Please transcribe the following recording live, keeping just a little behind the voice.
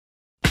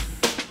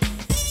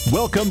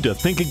Welcome to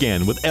Think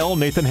Again with L.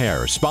 Nathan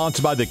Hare,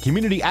 sponsored by the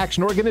Community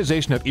Action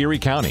Organization of Erie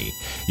County.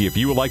 If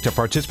you would like to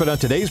participate on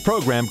today's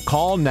program,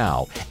 call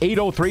now,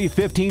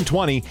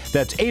 803-1520.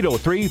 That's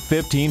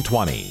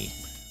 803-1520.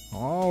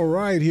 All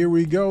right, here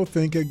we go.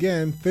 Think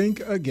Again.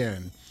 Think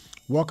Again.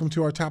 Welcome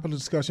to our top of the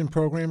discussion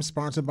program,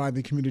 sponsored by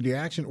the Community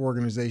Action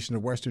Organization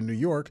of Western New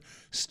York,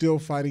 still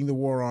fighting the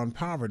war on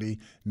poverty,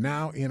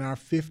 now in our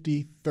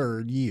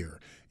 53rd year.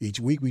 Each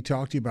week we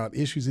talk to you about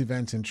issues,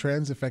 events, and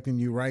trends affecting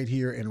you right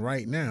here and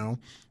right now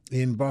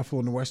in Buffalo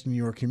and the Western New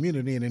York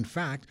community, and in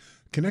fact,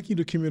 connect you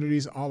to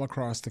communities all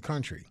across the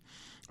country.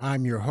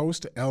 I'm your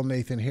host, L.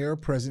 Nathan Hare,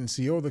 President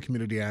and CEO of the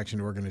Community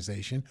Action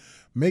Organization.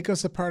 Make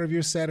us a part of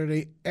your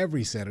Saturday,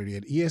 every Saturday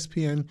at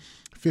ESPN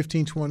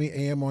 1520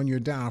 AM on your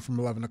dial from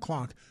 11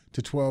 o'clock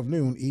to 12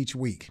 noon each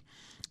week.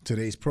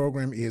 Today's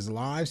program is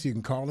live, so you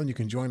can call in. You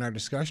can join our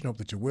discussion. Hope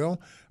that you will.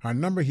 Our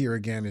number here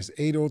again is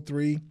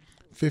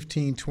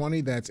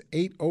 803-1520. That's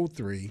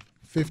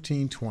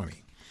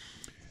 803-1520.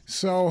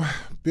 So,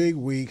 big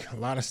week, a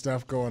lot of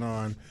stuff going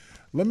on.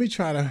 Let me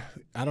try to,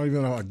 I don't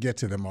even know how to get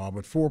to them all,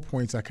 but 4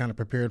 points I kind of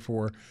prepared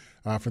for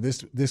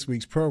this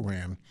week's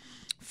program.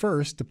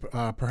 First,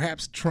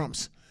 perhaps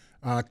Trump's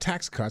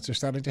tax cuts are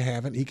starting to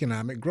have an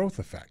economic growth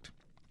effect.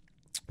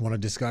 I want to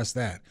discuss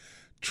that.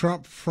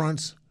 Trump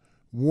fronts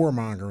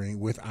warmongering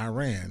with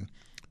Iran,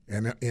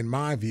 and in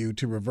my view,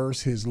 to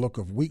reverse his look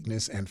of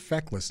weakness and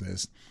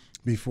fecklessness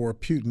before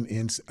Putin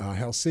in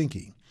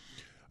Helsinki.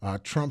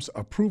 Trump's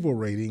approval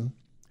rating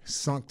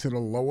sunk to the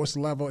lowest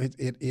level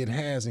it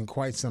has in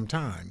quite some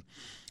time.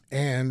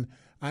 And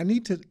I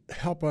need to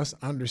help us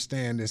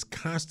understand this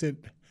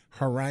constant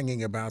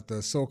haranguing about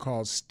the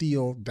so-called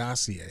Steele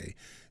dossier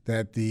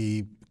that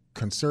the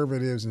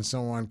conservatives and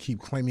so on keep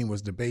claiming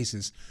was the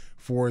basis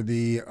for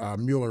the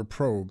Mueller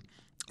probe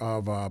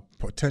of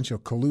potential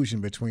collusion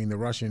between the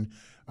Russian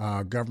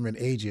government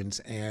agents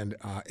and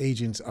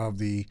agents of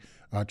the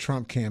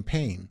Trump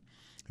campaign.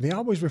 They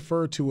always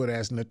refer to it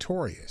as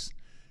notorious.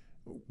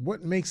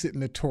 What makes it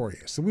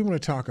notorious? So we want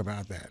to talk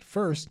about that.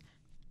 First,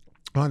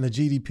 on the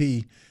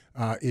GDP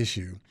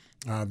issue,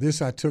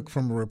 this I took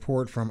from a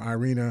report from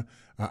Irina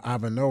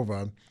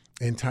Ivanova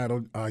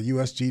entitled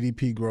U.S.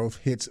 GDP growth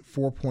hits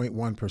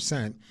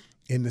 4.1%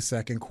 in the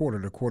second quarter,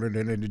 the quarter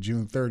that ended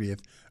June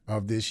 30th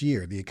of this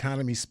year. The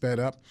economy sped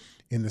up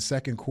in the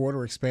second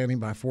quarter, expanding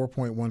by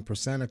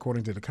 4.1%,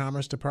 according to the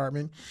Commerce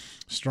Department.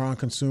 Strong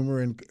consumer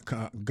and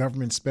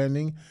government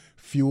spending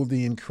fueled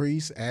the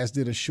increase, as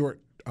did a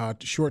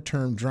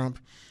short-term jump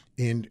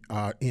in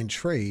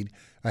trade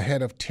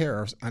ahead of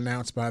tariffs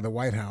announced by the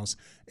White House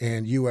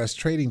and U.S.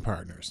 trading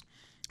partners.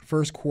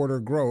 First quarter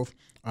growth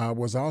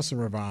was also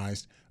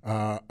revised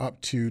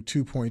up to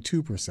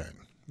 2.2%.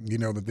 You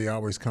know that they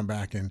always come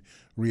back and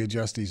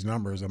readjust these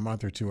numbers a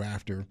month or two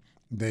after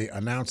they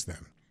announce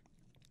them.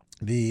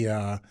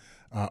 The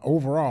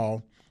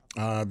overall,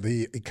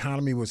 the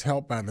economy was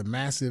helped by the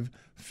massive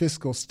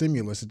fiscal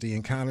stimulus that the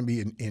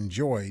economy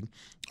enjoyed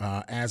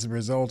as a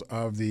result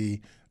of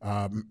the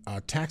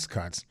tax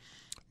cuts.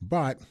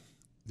 But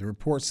the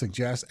report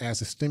suggests as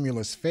the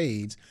stimulus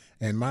fades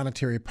and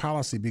monetary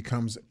policy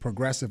becomes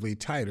progressively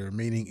tighter,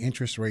 meaning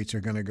interest rates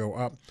are going to go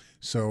up,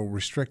 so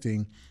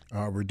reducing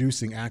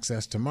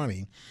access to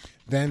money,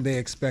 then they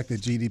expect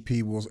that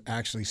GDP will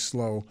actually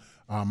slow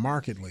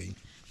markedly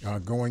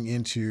going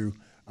into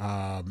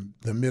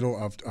the middle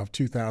of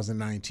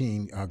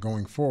 2019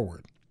 going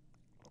forward.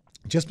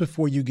 Just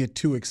before you get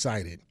too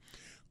excited,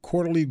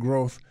 quarterly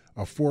growth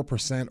of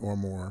 4% or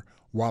more,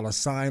 while a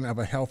sign of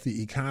a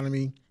healthy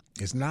economy,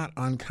 is not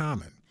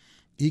uncommon.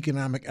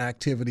 Economic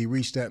activity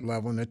reached that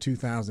level in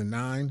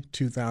 2009,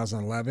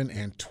 2011,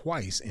 and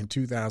twice in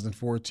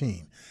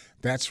 2014.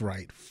 That's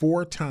right,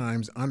 4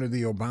 times under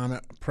the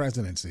Obama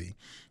presidency,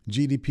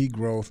 GDP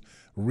growth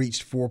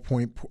reached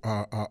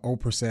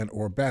 4.0%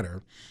 or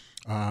better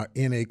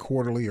in a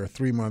quarterly or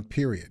 3-month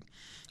period.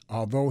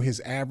 Although his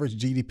average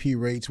GDP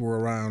rates were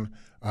around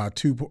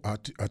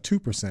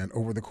 2%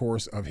 over the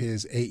course of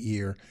his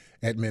 8-year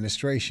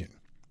administration.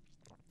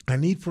 I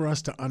need for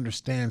us to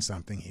understand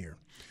something here.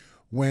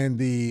 When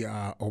the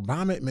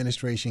Obama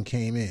administration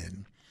came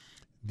in,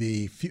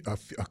 a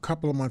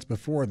couple of months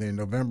before then,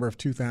 November of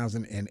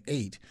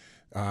 2008,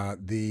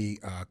 the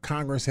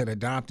Congress had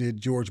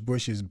adopted George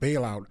Bush's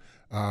bailout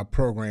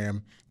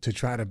program to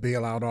try to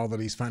bail out all of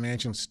these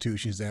financial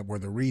institutions that were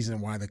the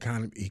reason why the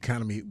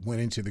economy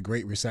went into the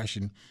Great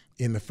Recession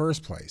in the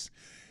first place.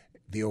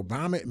 The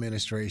Obama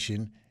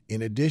administration,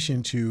 in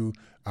addition to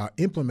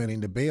implementing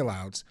the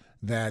bailouts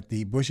that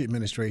the Bush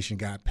administration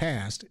got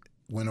passed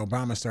when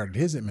Obama started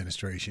his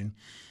administration,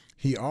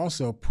 he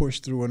also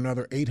pushed through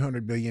another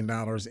 $800 billion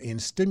in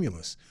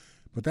stimulus.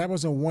 But that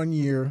was a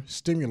 1-year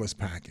stimulus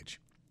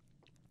package.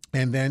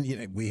 And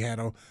then we had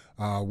a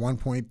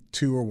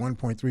 1.2 or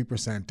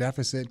 1.3%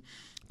 deficit.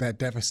 That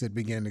deficit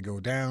began to go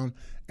down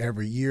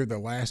every year. The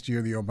last year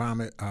of the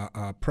Obama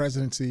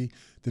presidency,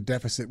 the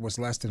deficit was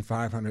less than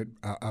 $500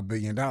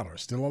 billion.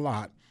 Still a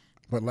lot,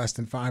 but less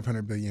than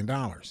 $500 billion.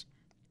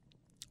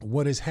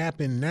 What has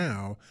happened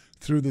now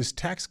through this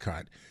tax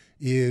cut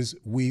is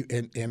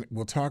and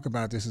we'll talk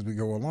about this as we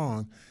go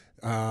along,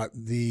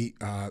 the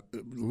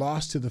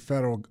loss to the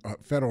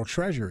federal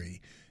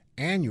treasury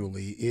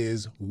annually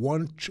is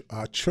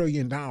 $1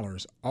 trillion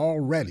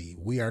already.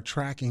 We are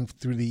tracking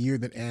through the year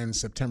that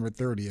ends September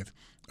 30th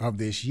of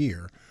this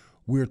year.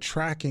 We're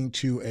tracking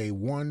to a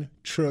 $1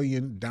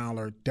 trillion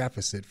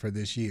deficit for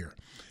this year.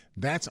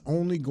 That's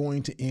only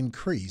going to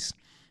increase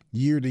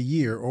year to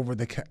year over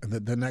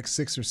the next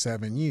 6 or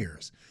 7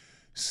 years.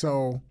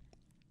 So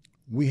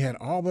we had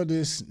all of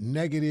this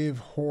negative,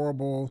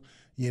 horrible,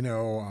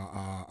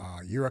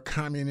 you're a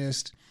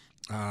communist,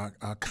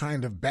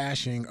 kind of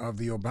bashing of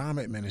the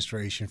Obama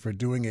administration for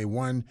doing a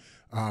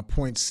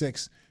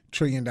 $1.6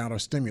 trillion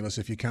stimulus,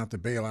 if you count the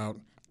bailout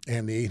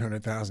and the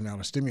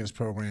 $800,000 stimulus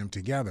program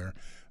together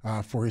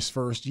for his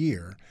first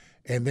year.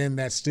 And then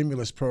that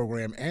stimulus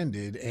program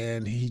ended,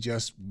 and he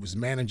just was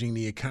managing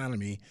the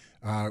economy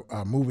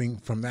moving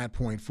from that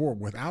point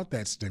forward without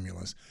that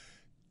stimulus,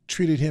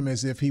 treated him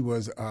as if he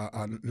was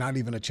not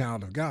even a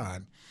child of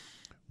God.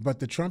 But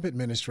the Trump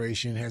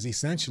administration has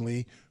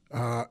essentially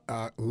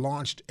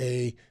launched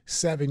a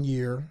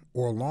 7-year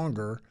or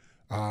longer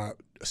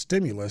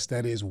stimulus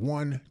that is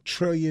 $1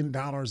 trillion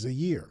a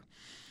year.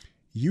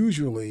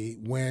 Usually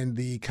when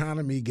the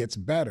economy gets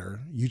better,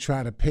 you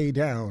try to pay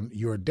down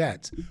your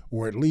debts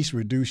or at least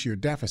reduce your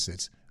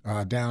deficits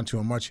down to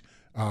a much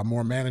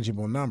more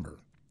manageable number.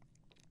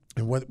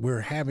 And what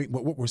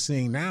we're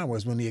seeing now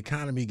is when the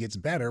economy gets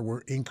better,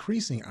 we're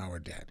increasing our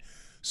debt.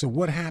 So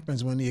what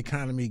happens when the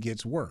economy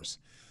gets worse?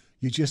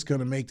 You're just going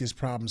to make this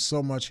problem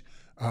so much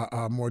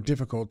more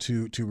difficult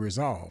to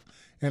resolve.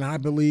 And I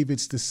believe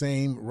it's the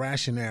same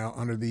rationale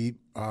under the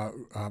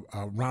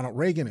Ronald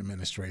Reagan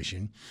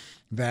administration,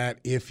 that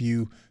if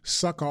you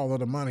suck all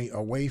of the money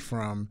away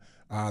from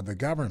the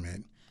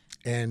government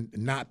and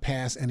not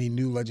pass any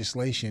new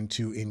legislation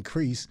to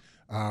increase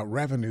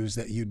revenues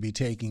that you'd be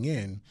taking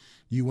in,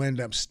 you end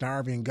up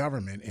starving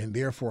government and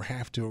therefore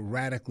have to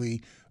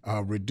radically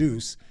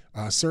reduce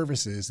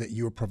services that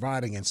you're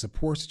providing and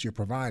supports that you're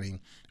providing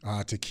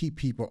to keep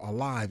people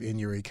alive in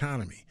your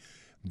economy.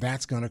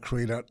 That's going to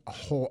create a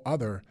whole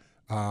other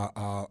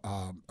a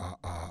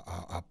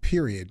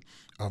period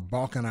of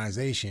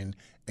balkanization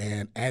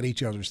and at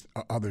each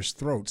other's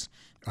throats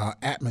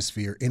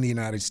atmosphere in the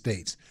United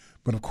States.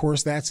 But of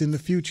course, that's in the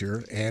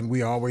future, and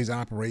we always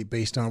operate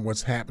based on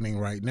what's happening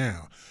right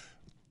now.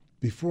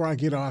 Before I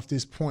get off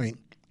this point,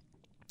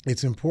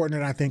 it's important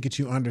that I think that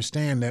you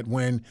understand that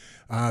when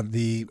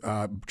the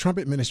Trump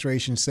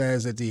administration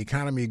says that the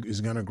economy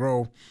is going to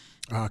grow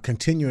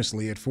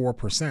continuously at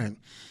 4%,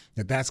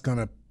 that's going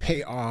to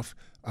pay off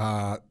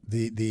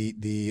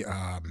the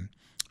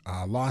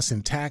loss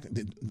in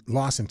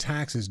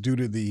taxes due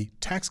to the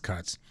tax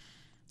cuts.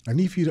 I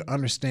need for you to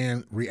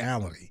understand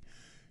reality.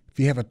 If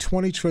you have a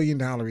 $20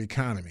 trillion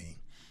economy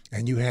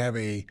and you have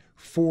a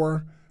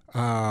 4%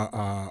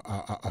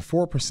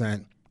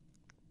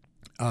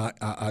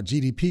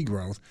 GDP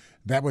growth,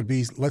 that would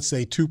be, let's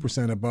say,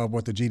 2% above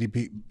what the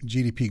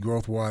GDP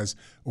growth was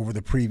over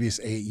the previous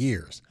 8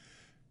 years.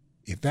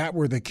 If that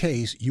were the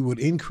case, you would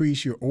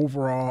increase your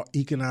overall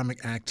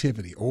economic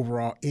activity,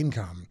 overall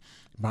income,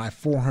 by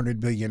 $400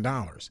 billion.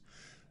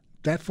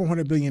 That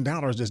 $400 billion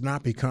does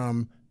not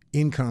become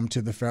income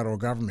to the federal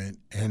government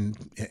and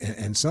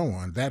so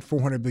on. That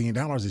 $400 billion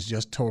is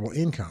just total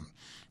income.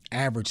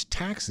 Average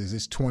taxes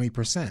is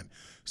 20%.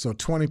 So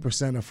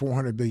 20% of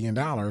 $400 billion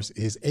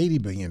is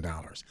 $80 billion.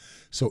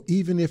 So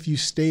even if you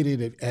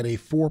stated it at a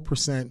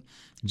 4%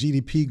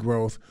 GDP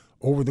growth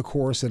over the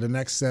course of the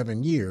next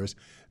 7 years,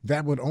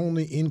 that would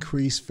only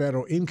increase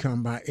federal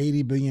income by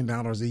 $80 billion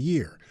a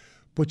year.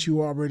 But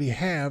you already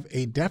have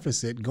a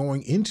deficit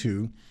going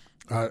into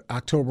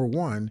October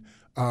 1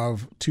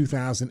 of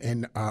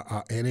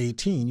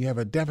 2018. You have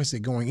a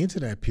deficit going into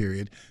that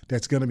period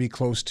that's going to be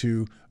close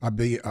to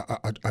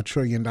 $1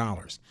 trillion.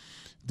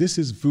 This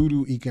is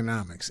voodoo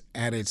economics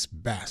at its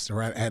best,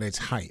 or at its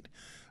height.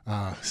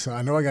 So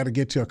I know I got to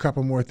get to a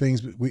couple more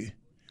things, but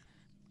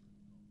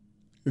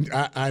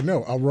I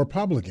know a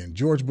Republican,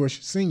 George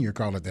Bush Sr.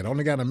 called it that.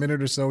 Only got a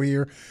minute or so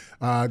here.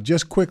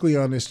 Just quickly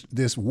on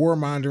this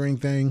warmongering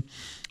thing,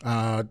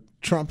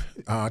 Trump,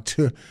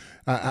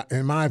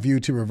 in my view,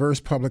 to reverse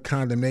public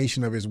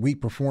condemnation of his weak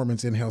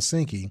performance in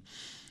Helsinki,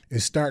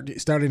 is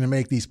starting to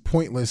make these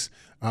pointless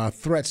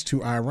threats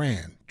to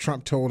Iran.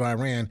 Trump told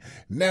Iran,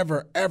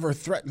 "Never, ever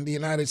threaten the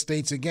United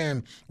States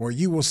again, or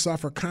you will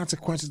suffer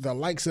consequences the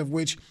likes of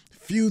which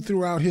few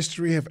throughout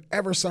history have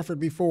ever suffered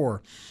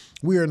before.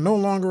 We are no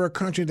longer a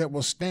country that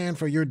will stand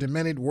for your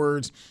demented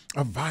words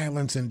of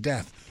violence and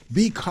death.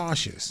 Be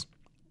cautious."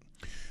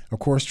 Of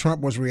course,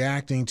 Trump was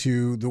reacting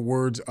to the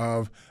words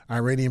of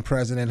Iranian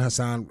President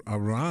Hassan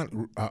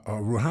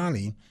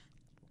Rouhani,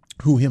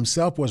 who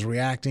himself was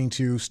reacting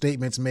to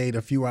statements made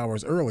a few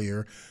hours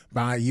earlier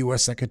by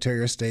U.S.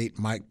 Secretary of State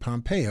Mike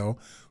Pompeo,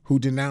 who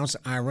denounced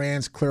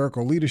Iran's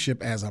clerical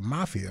leadership as a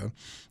mafia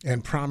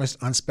and promised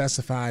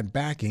unspecified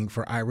backing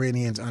for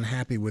Iranians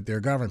unhappy with their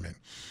government.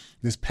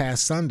 this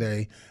past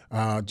Sunday,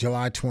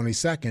 July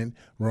 22nd,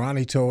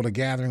 Rouhani told a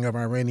gathering of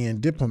Iranian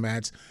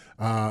diplomats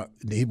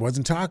he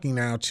wasn't talking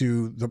now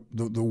to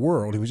the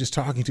world. He was just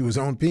talking to his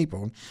own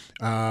people.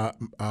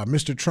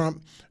 Mr.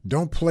 Trump,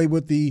 don't play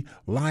with the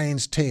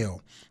lion's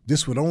tail.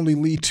 This would only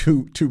lead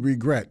to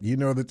regret. You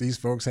know that these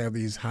folks have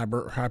these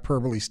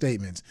hyperbole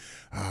statements.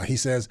 He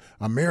says,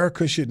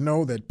 America should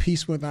know that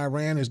peace with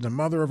Iran is the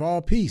mother of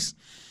all peace,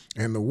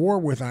 and the war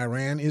with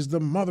Iran is the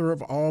mother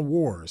of all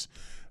wars.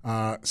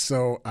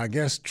 So I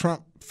guess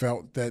Trump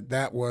felt that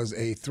that was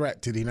a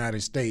threat to the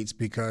United States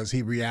because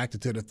he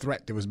reacted to the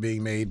threat that was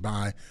being made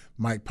by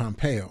Mike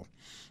Pompeo.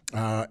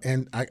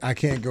 And I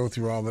can't go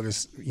through all of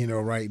this,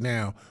 right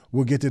now.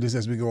 We'll get to this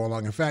as we go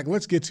along. In fact,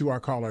 let's get to our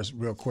callers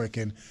real quick,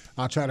 and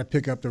I'll try to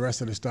pick up the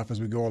rest of the stuff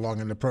as we go along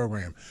in the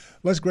program.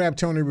 Let's grab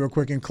Tony real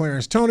quick and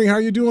Clarence. Tony, how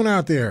you doing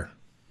out there?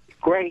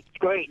 Great,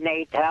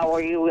 Nate. How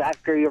are you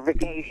after your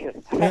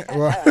vacation?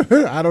 Well,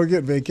 I don't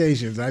get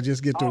vacations. I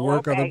just get to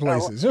work okay. other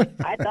places.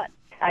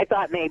 I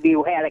thought maybe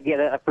you had to get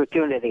an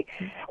opportunity.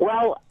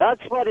 Well,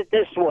 let's put it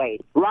this way.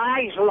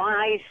 Lies,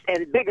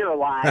 and bigger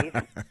lies.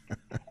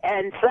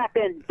 And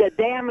second, the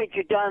damage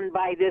done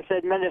by this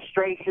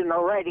administration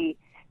already,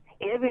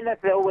 even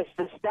if it was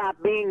to stop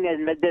being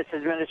in this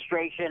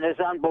administration, is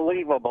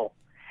unbelievable.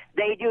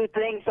 They do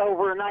things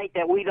overnight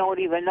that we don't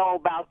even know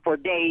about for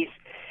days,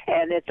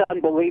 and it's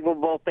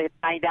unbelievable to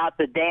find out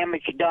the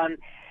damage done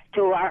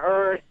to our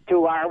earth,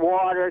 to our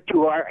water,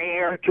 to our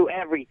air, to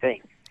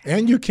everything.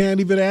 And you can't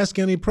even ask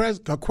any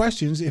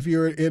questions if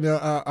you're in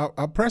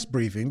a press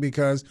briefing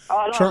because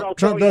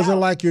Trump doesn't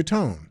like your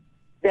tone.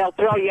 They'll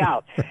throw you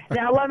out.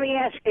 Now, let me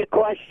ask you a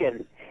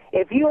question.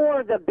 If you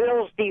were the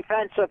Bills'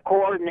 defensive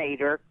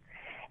coordinator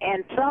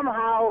and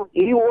somehow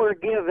you were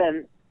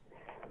given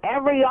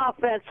every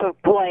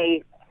offensive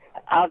play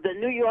of the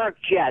New York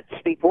Jets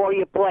before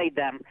you played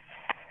them,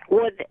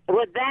 would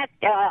that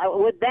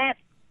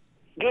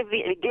give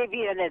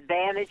you an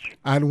advantage?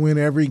 I'd win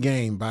every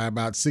game by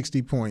about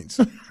 60 points.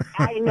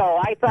 I know.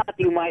 I thought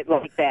you might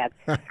like that.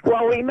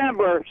 Well,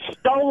 remember,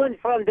 stolen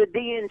from the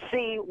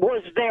DNC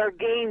was their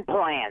game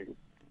plan,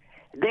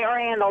 their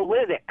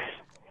analytics.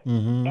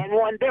 Mm-hmm. And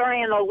when their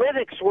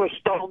analytics were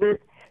stolen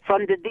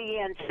from the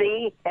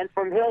DNC and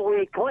from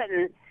Hillary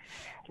Clinton,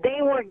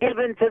 they were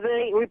given to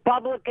the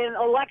Republican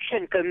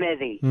Election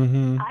Committee.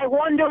 Mm-hmm. I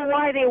wonder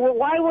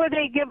why were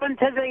they given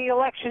to the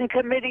Election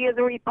Committee of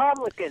the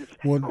Republicans?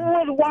 Who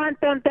would want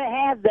them to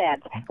have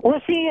that?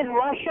 Was he in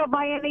Russia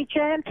by any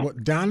chance? Well,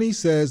 Donnie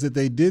says that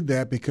they did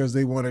that because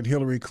they wanted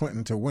Hillary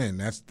Clinton to win.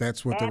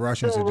 That's what the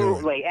Russians are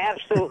doing.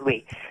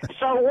 Absolutely.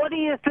 So what do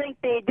you think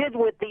they did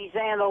with these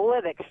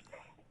analytics?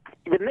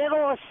 In the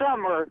middle of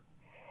summer,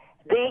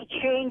 they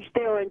changed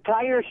their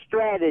entire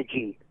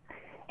strategy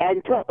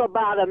and took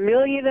about $1.5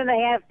 million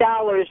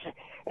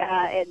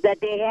that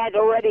they had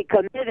already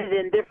committed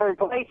in different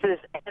places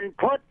and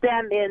put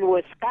them in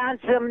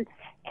Wisconsin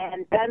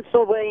and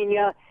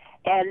Pennsylvania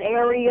and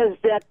areas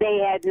that they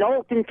had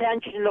no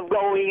intention of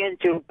going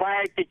into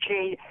prior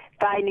to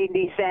finding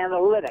these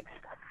analytics.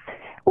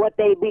 What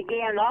they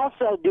began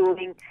also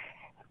doing,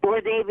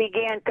 where they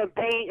began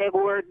campaigning,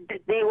 where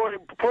they were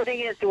putting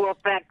into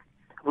effect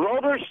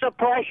voter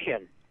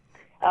suppression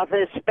of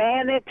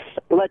Hispanics,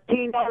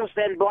 Latinos,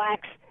 and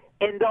blacks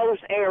in those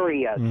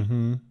areas.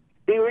 Mm-hmm.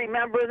 Do you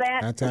remember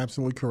that? That's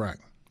absolutely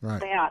correct.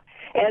 Right. Yeah.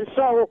 And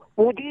so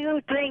would you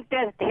think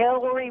that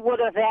Hillary would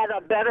have had a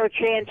better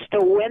chance to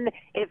win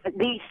if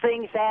these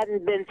things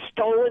hadn't been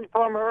stolen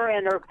from her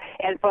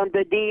and from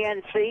the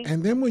DNC?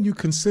 And then when you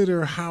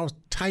consider how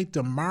tight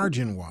the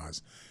margin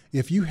was,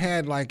 if you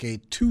had like a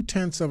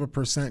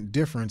 0.2%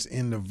 difference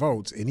in the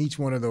votes in each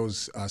one of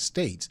those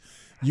states,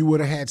 you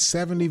would have had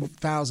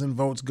 70,000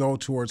 votes go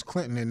towards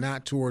Clinton and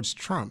not towards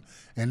Trump,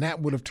 and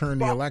that would have turned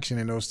the election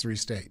in those 3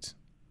 states.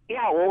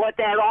 Yeah, well, what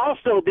that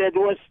also did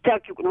was,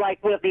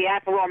 like with the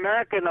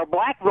Afro-American or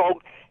black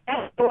vote,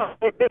 that's one of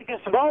the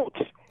biggest votes.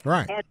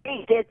 Right. And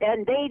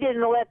they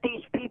didn't let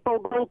these people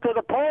go to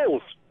the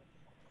polls.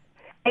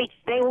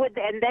 They would,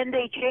 and then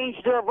they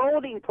changed their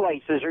voting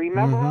places.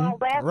 Remember all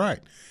that? Right.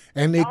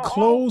 And they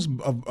closed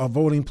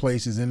voting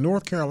places. In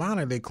North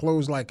Carolina, they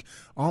closed like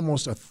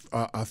almost a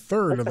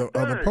third of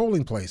the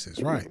polling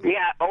places. Right.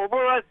 Yeah,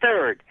 over a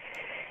third.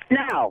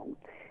 Now,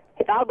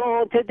 I'll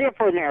go into a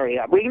different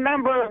area.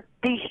 Remember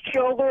these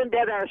children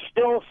that are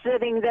still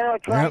sitting there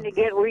trying to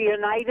get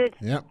reunited?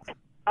 Yep.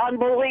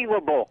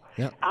 Unbelievable.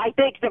 Yep. I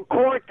think the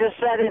court just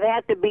said it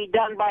had to be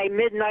done by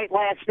midnight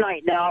last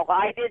night. Now,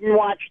 I didn't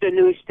watch the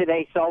news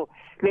today, so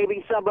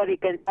maybe somebody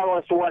can tell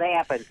us what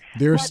happened.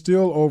 There's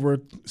still over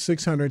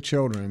 600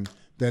 children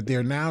that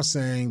they're now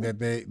saying that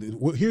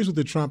here's what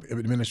the Trump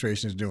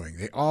administration is doing.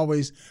 They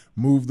always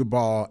move the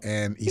ball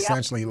and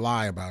essentially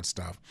lie about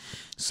stuff.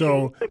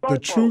 So the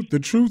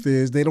truth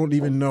is they don't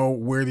even know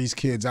where these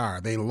kids are.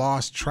 They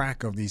lost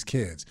track of these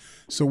kids.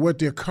 So what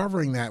they're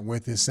covering that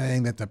with is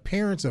saying that the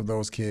parents of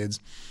those kids,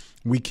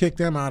 we kicked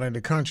them out of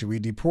the country. We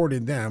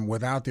deported them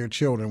without their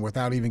children,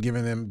 without even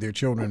giving them their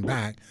children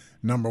back,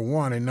 number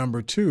one. And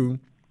number two,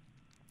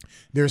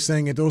 they're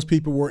saying that those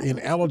people were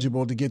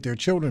ineligible to get their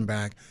children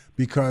back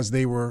because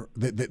they were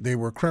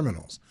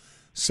criminals.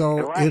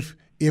 So Correct.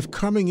 if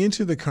coming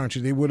into the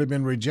country they would have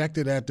been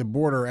rejected at the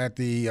border at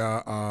the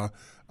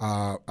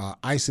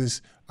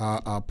ISIS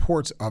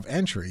ports of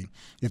entry,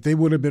 if they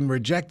would have been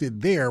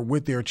rejected there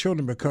with their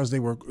children because they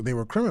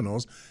were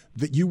criminals,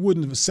 that you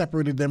wouldn't have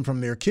separated them from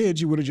their kids.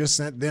 You would have just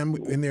sent them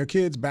and their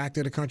kids back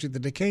to the country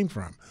that they came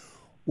from.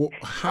 Well,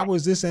 how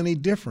is this any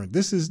different?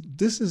 This is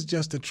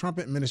just the Trump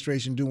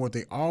administration doing what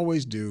they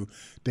always do.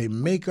 They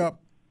make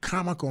up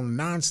comical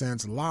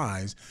nonsense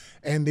lies,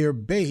 and their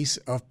base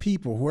of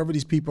people, whoever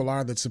these people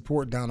are that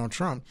support Donald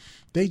Trump,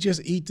 they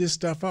just eat this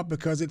stuff up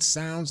because it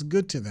sounds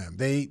good to them.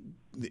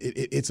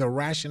 It's a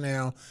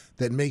rationale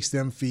that makes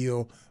them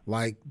feel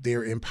like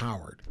they're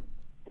empowered.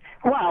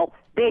 Well,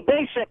 they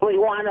basically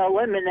want to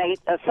eliminate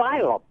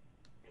asylum.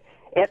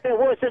 If it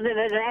wasn't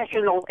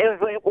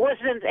if it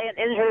wasn't an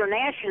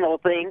international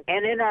thing,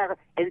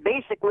 and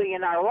basically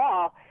in our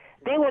law,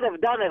 they would have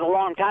done it a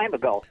long time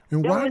ago.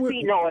 And there would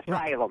be no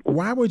asylum.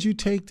 Why would you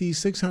take these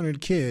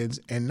 600 kids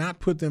and not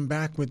put them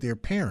back with their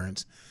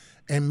parents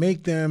and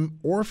make them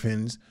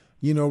orphans,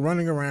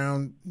 running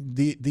around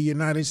the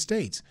United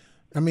States?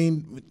 I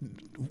mean,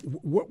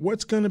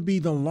 what's going to be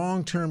the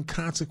long-term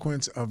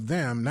consequence of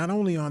them, not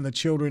only on the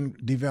children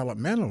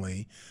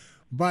developmentally,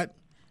 but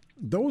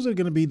those are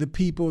going to be the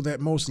people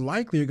that most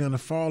likely are going to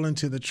fall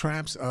into the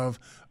traps of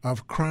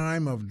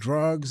crime, of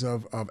drugs,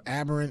 of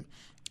aberrant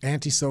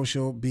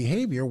antisocial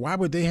behavior. Why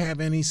would they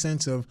have any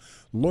sense of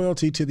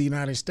loyalty to the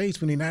United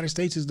States when the United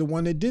States is the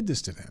one that did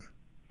this to them?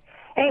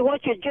 Hey,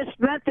 what you just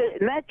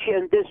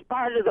mentioned is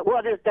part of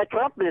what the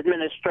Trump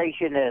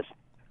administration is.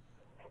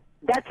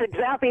 That's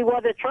exactly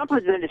what the Trump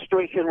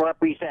administration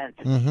represents.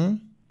 Mm-hmm.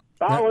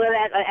 All of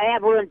that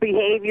aberrant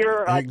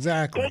behavior,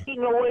 exactly.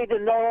 Taking away the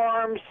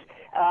norms,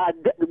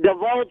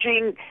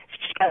 divulging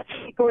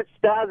secrets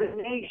to other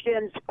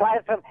nations.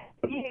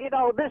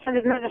 This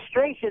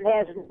administration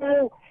has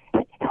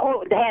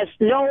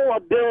no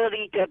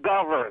ability to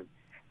govern.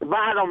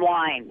 Bottom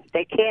line,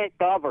 they can't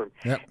govern.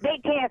 Yep. They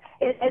can't,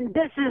 and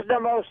this is the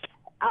most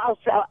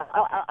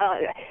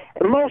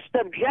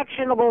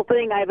objectionable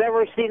thing I've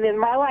ever seen in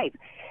my life.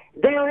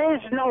 There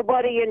is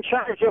nobody in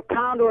charge of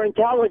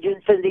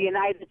counterintelligence in the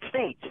United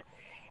States.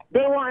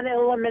 They want to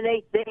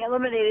they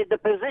eliminated the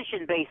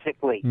position,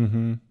 basically.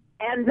 Mm-hmm.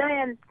 And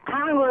then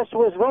Congress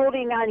was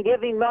voting on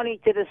giving money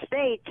to the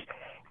states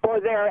for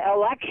their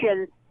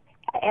election,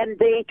 and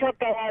they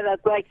took ahead of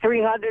like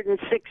 $306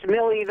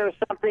 million or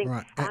something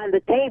on the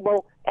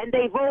table, and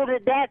they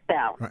voted that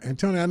down. Right. And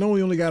Tony, I know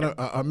we only got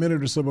a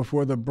minute or so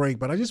before the break,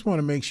 but I just want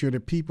to make sure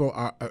that people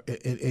are,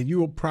 and you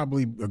will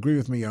probably agree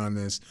with me on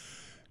this,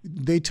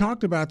 they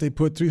talked about they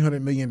put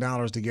 $300 million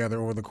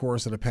together over the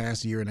course of the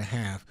past year and a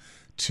half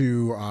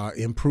to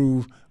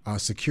improve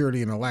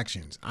security in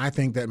elections. I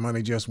think that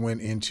money just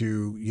went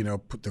into,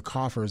 the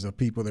coffers of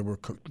people that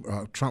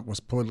Trump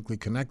was politically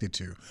connected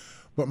to.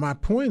 But my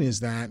point is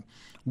that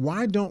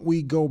why don't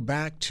we go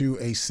back to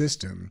a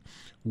system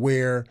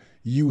where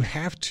you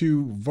have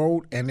to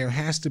vote and there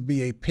has to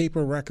be a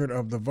paper record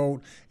of the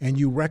vote, and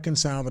you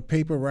reconcile the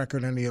paper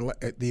record and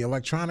the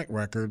electronic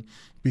record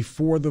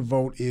before the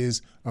vote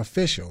is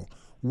official?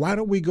 Why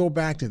don't we go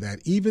back to that?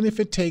 Even if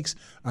it takes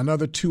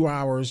another 2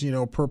 hours,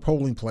 per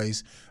polling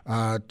place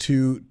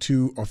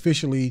to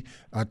officially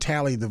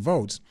tally the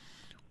votes,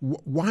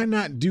 why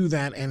not do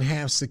that and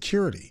have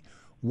security?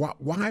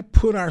 Why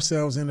put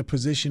ourselves in a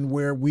position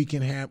where we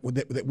can have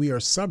that we are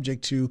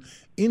subject to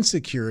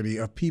insecurity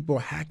of people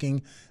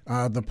hacking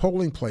the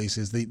polling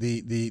places,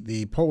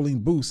 the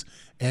polling booths,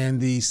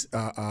 and these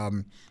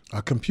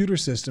computer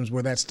systems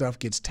where that stuff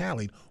gets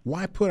tallied?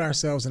 Why put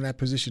ourselves in that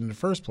position in the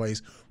first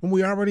place when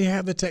we already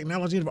have the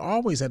technology, have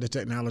always had the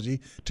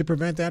technology to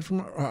prevent that from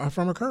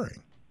occurring?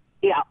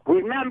 Yeah,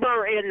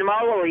 remember in the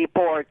Mueller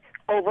report,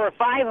 over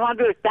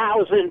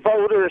 500,000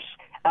 voters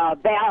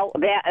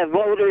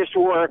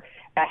were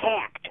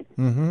hacked,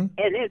 mm-hmm.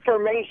 and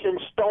information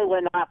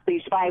stolen off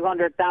these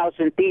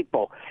 500,000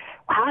 people.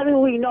 How do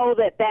we know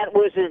that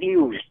wasn't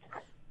used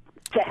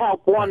to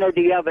help one or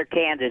the other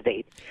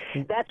candidate?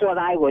 That's what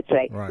I would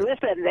say. Right.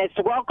 Listen, it's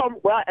welcome.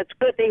 Well, it's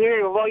good to hear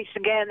your voice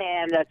again,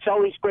 and it's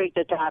always great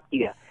to talk to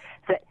you.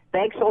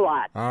 Thanks a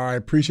lot. All right.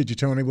 Appreciate you,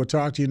 Tony. We'll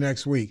talk to you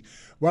next week.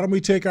 Why don't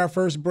we take our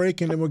first break,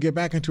 and then we'll get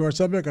back into our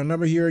subject. Our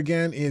number here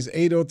again is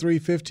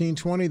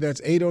 803-1520. That's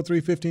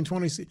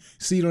 803-1520.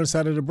 See you on the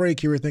side of the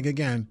break here. Think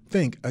again.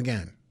 Think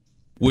again.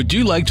 Would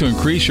you like to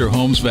increase your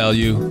home's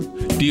value?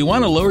 Do you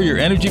want to lower your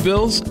energy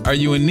bills? Are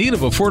you in need of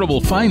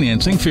affordable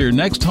financing for your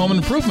next home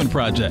improvement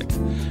project?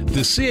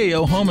 The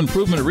CAO Home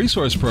Improvement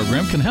Resource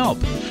Program can help.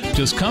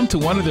 Just come to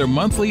one of their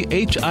monthly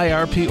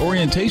HIRP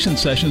orientation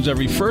sessions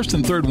every first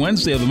and third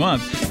Wednesday of the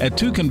month at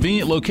 2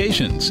 convenient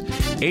locations.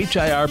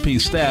 HIRP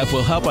staff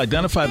will help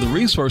identify the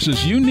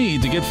resources you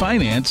need to get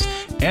financed,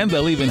 and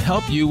they'll even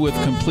help you with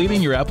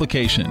completing your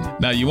application.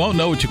 Now, you won't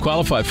know what you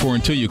qualify for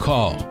until you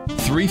call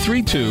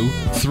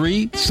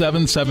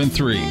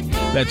 332-3773.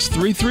 That's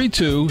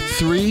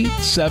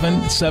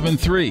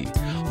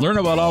 332-3773. Learn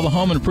about all the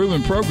home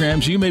improvement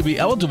programs you may be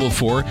eligible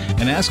for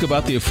and ask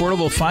about the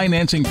affordable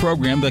financing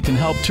program that can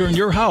help turn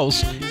your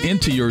house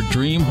into your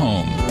dream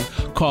home.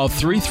 Call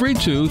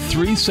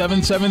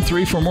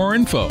 332-3773 for more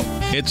info.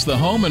 It's the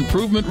Home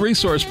Improvement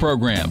Resource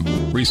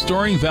Program,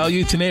 restoring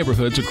value to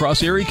neighborhoods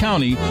across Erie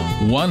County,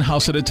 one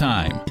house at a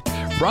time.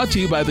 Brought to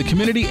you by the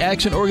Community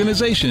Action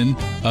Organization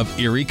of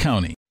Erie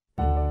County.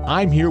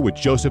 I'm here with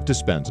Joseph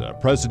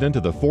Dispenza, president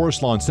of the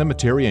Forest Lawn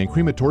Cemetery and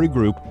Crematory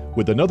Group,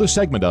 with another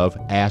segment of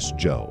Ask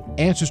Joe.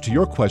 Answers to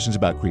your questions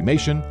about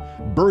cremation,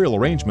 burial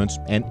arrangements,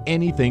 and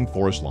anything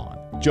Forest Lawn.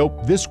 Joe,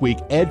 this week,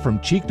 Ed from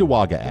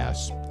Cheektowaga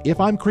asks, if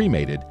I'm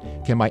cremated,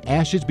 can my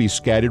ashes be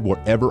scattered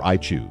wherever I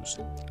choose?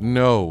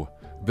 No.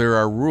 There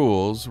are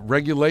rules,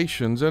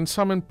 regulations, and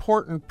some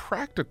important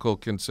practical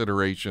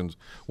considerations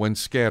when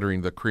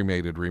scattering the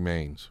cremated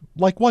remains.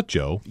 Like what,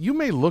 Joe? You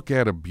may look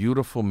at a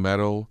beautiful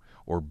meadow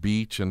or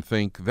beach and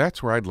think,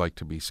 that's where I'd like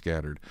to be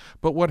scattered.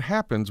 But what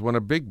happens when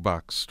a big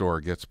box store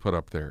gets put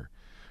up there?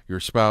 Your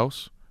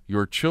spouse,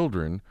 your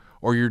children,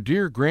 or your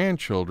dear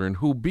grandchildren,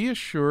 who, be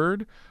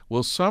assured,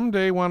 will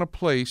someday want a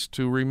place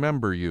to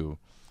remember you.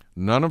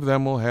 None of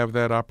them will have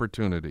that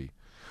opportunity.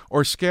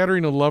 Or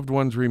scattering a loved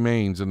one's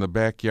remains in the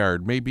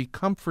backyard may be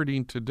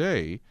comforting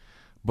today,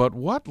 but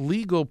what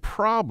legal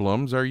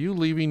problems are you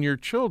leaving your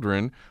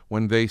children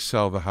when they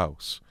sell the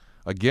house?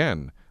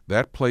 Again,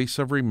 that place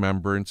of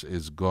remembrance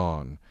is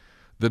gone.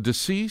 The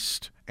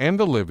deceased and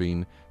the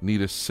living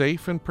need a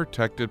safe and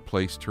protected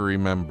place to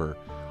remember.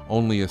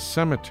 Only a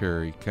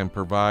cemetery can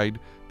provide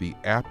the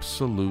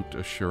absolute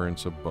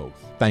assurance of both.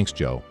 Thanks,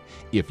 Joe.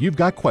 If you've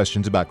got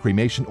questions about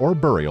cremation or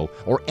burial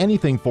or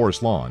anything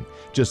Forest Lawn,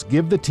 just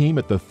give the team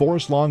at the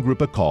Forest Lawn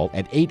Group a call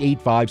at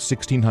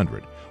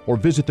 885-1600 or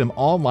visit them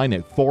online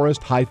at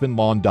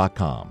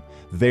forest-lawn.com.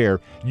 There,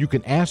 you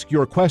can ask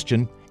your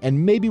question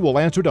and maybe we'll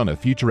answer it on a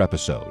future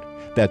episode.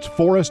 That's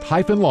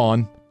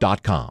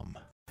forest-lawn.com.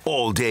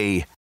 All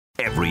day,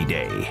 every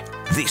day.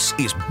 This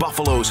is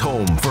Buffalo's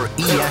home for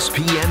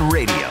ESPN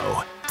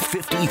Radio.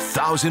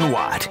 50,000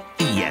 watt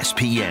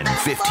ESPN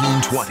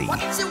 1520.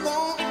 What you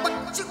want,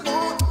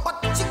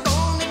 what you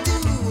gonna do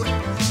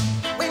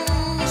when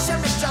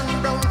Sheriff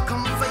John Brown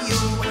come for you?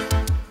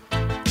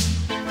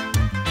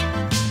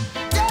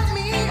 Tell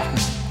me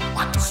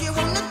what you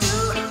wanna do,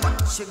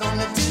 what you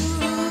gonna do?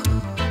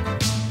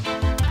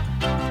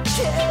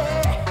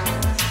 Yeah,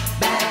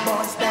 bad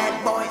boys,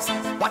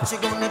 what you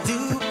gonna do?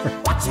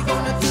 What you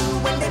gonna do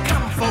when they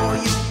come for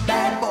you?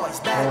 Bad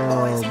boys,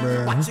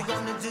 man. what you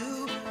gonna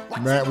do?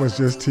 Matt was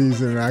just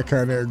teasing, and I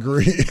kind of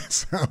agree. It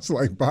sounds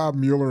like Bob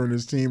Mueller and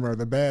his team are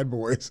the bad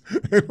boys.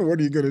 What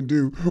are you going to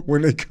do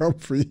when they come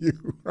for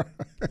you?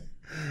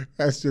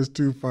 That's just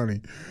too funny.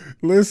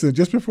 Listen,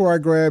 just before I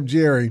grab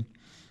Jerry,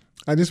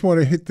 I just want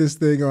to hit this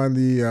thing on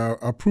the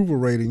approval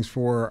ratings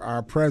for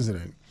our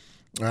president.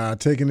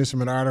 Taking this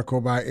from an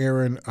article by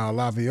Aaron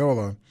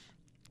Laviola.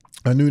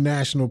 A new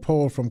national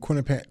poll from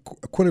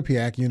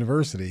Quinnipiac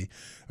University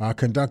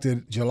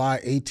conducted July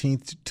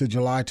 18th to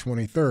July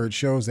 23rd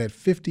shows that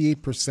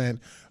 58%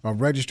 of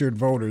registered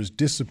voters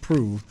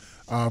disapprove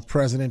of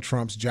President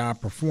Trump's job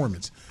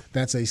performance.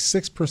 That's a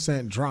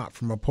 6% drop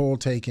from a poll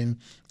taken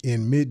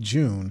in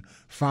mid-June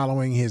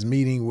following his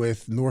meeting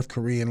with North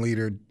Korean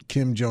leader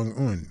Kim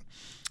Jong-un.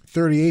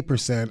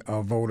 38%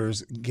 of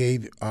voters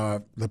gave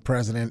the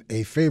president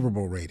a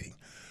favorable rating.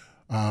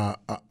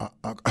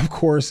 Of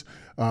course,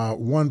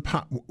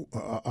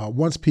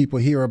 once people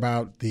hear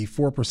about the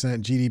 4%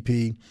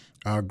 GDP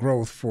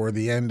growth for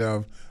the end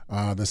of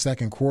the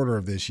second quarter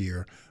of this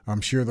year, I'm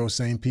sure those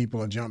same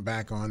people will jump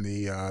back on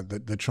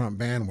the Trump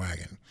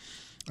bandwagon.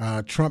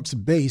 Trump's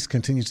base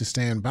continues to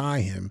stand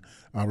by him.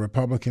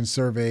 Republicans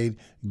surveyed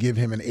give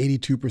him an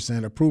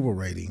 82% approval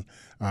rating.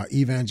 White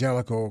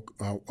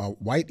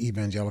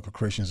evangelical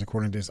Christians,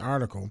 according to this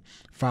article,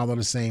 follow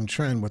the same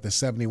trend with a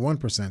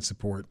 71%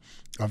 support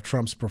of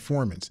Trump's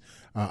performance.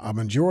 A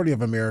majority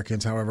of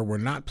Americans, however, were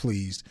not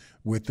pleased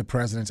with the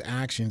president's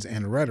actions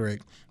and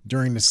rhetoric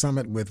during the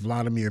summit with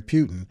Vladimir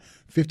Putin.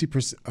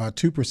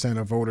 2%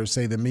 of voters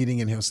say the meeting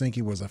in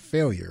Helsinki was a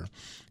failure.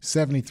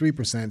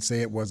 73%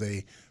 say it was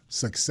a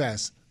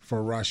success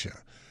for Russia.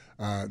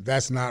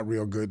 That's not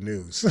real good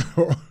news.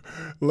 So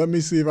let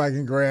me see if I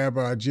can grab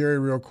Jerry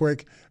real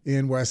quick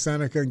in West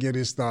Seneca and get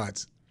his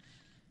thoughts.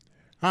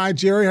 Hi,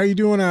 Jerry. How you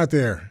doing out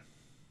there?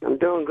 I'm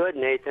doing good,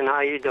 Nathan.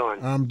 How you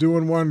doing? I'm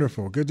doing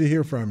wonderful. Good to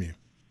hear from you.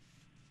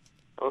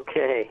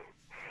 Okay.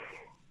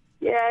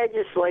 Yeah, I'd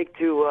just like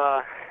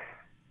to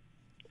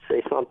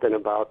say something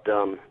about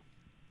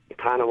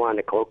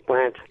Tonawanda Coke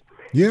Plant.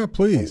 Yeah,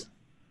 please.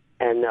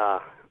 And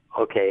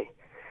okay,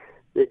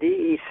 the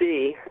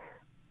DEC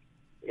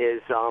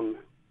is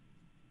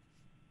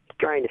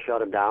trying to shut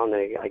them down.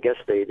 I guess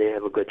they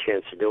have a good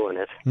chance of doing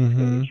it. It's going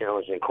to be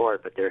challenged in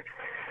court, but they're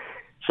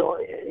so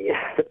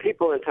the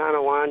people in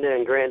Tonawanda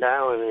and Grand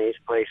Island and these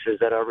places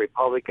that are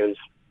Republicans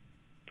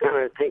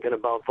are thinking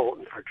about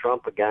voting for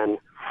Trump again.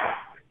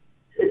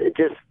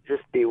 Just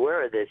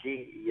beware of this.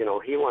 He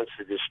wants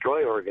to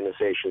destroy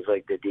organizations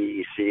like the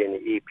DEC and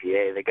the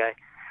EPA. The guy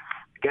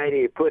that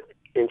he put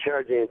in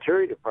charge of the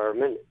Interior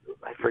Department,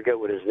 I forget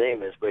what his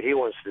name is, but he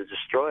wants to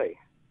destroy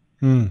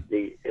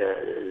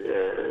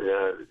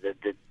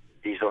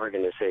these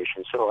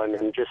organizations. So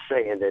I'm just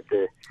saying that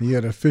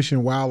the Fish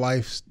and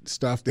Wildlife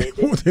stuff, they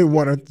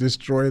want to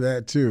destroy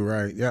that too,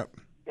 right? Yep.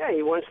 Yeah,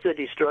 he wants to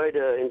destroy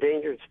the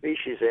Endangered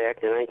Species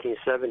Act in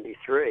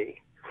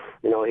 1973.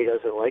 He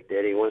doesn't like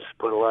that. He wants to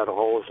put a lot of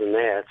holes in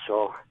that.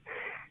 So,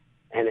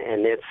 and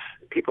it's,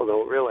 people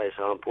don't realize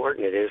how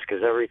important it is,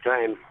 because every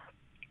time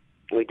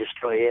we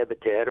destroy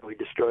habitat or we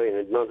destroy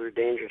another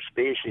endangered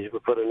species, we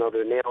put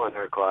another nail in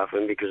our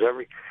coffin, because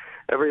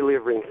every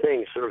living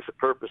thing serves a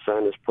purpose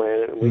on this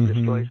planet, and we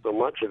destroy so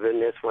much of it,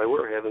 and that's why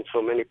we're having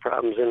so many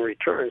problems in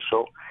return.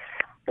 So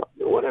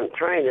what I'm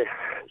trying to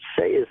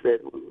say is that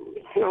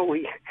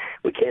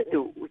we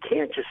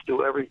can't just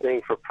do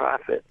everything for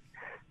profit,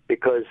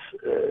 because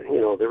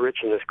the rich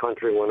in this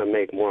country want to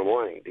make more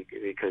money,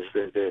 because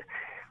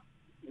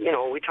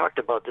we talked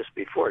about this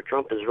before.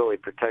 Trump is really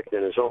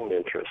protecting his own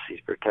interests.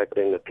 He's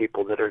protecting the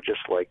people that are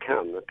just like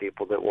him, the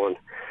people that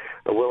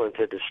are willing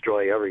to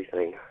destroy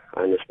everything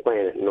on this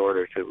planet in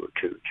order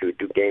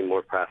to gain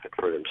more profit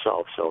for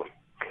themselves. So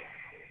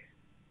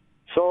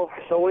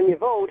when you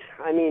vote,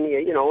 I mean,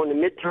 in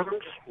the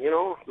midterms,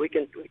 we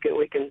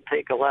can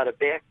take a lot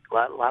back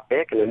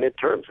in the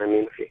midterms. I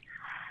mean, if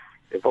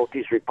you vote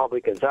these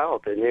Republicans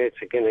out, then it's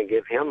going to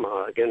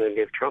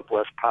give Trump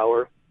less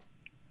power,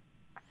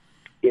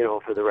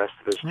 for the rest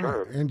of his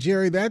term. And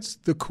Jerry, that's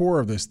the core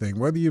of this thing.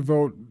 Whether you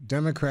vote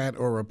Democrat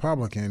or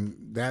Republican,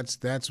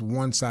 that's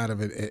one side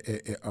of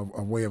it,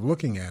 a way of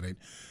looking at it.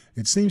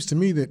 It seems to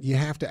me that you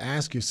have to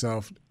ask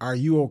yourself, are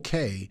you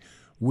okay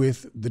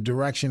with the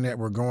direction that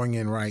we're going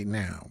in right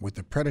now, with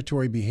the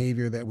predatory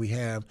behavior that we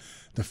have,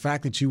 the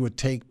fact that you would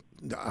take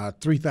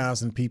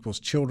 3,000 people's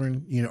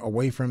children,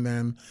 away from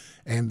them,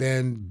 and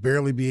then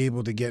barely be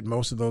able to get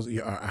most of those,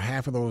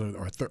 half of those,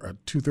 or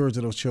 2/3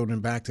 of those children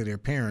back to their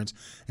parents,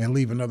 and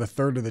leave another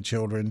third of the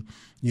children,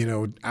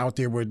 out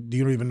there where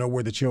you don't even know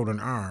where the children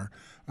are.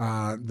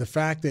 The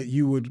fact that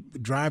you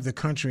would drive the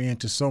country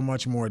into so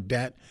much more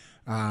debt,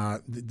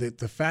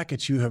 the fact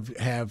that you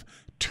have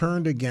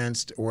turned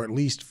against, or at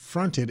least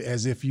fronted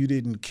as if you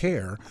didn't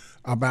care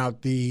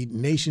about the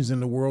nations in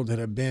the world that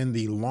have been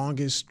the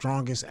longest,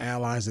 strongest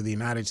allies of the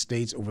United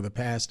States over the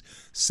past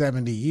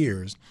 70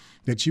 years,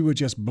 that you would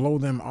just blow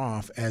them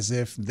off as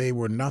if they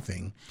were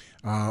nothing,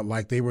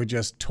 like they were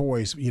just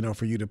toys,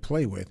 for you to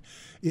play with.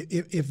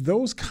 If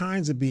those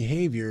kinds of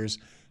behaviors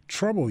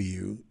trouble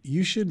you,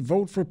 you should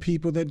vote for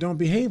people that don't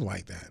behave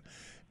like that.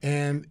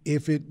 And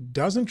if it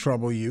doesn't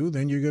trouble you,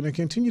 then you're going to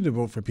continue to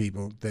vote for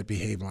people that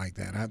behave like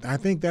that. I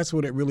think that's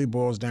what it really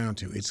boils down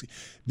to.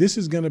 This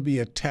is going to be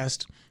a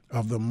test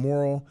of the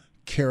moral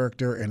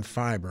character and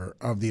fiber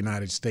of the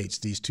United States,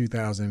 these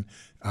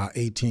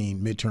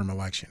 2018 midterm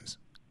elections.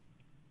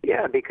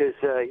 Yeah, because,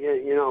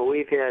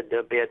 we've had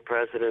bad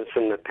presidents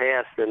in the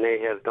past, and they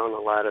have done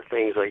a lot of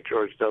things like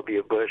George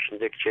W. Bush and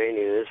Dick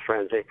Cheney and his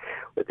friends,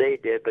 what they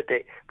did.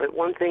 But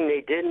one thing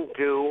they didn't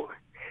do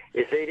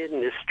is they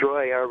didn't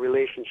destroy our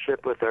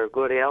relationship with our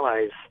good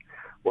allies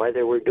while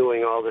they were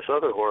doing all this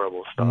other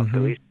horrible stuff.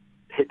 At least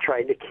they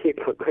tried to keep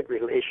a good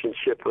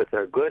relationship with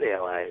our good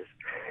allies.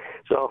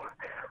 So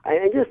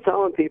I'm just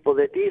telling people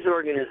that these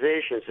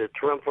organizations that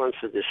Trump wants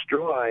to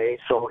destroy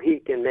so he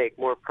can make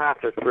more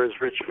profit for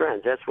his rich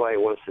friends, that's why he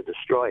wants to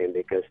destroy them,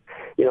 because,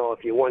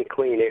 if you want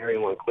clean air,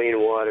 you want clean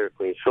water,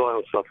 clean soil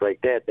and stuff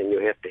like that, then you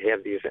have to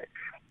have these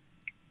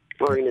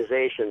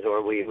organizations,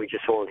 or we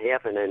just won't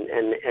happen.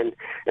 And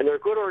they're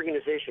good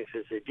organizations,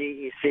 because the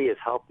DEC has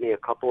helped me a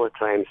couple of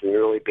times in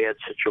really bad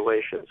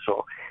situations.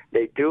 So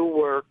they do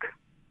work,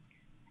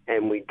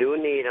 and we do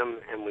need them,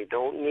 and we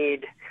don't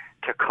need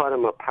to cut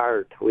them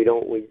apart. We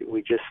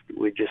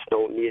just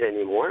don't need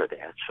any more of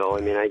that. So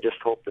I just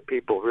hope that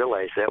people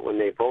realize that when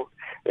they vote,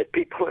 that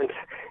people,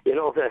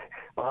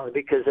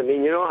 because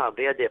how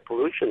bad that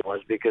pollution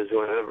was, because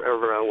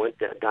whenever I went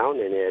down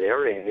in that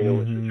area, it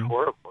was just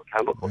horrible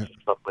chemicals and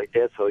stuff like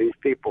that. So these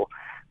people,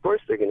 of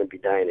course, they're going to be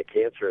dying of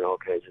cancer and all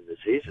kinds of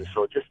diseases.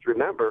 So just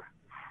remember,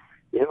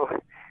 if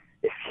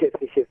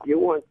you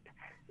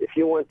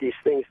want these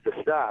things to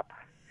stop,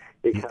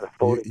 you got to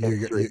vote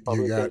against the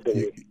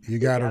Republicans. You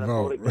got to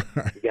vote.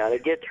 You got to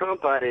get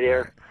Trump out of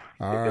there.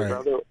 All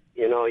right.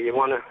 You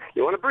want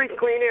to breathe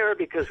clean air,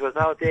 because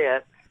without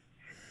that,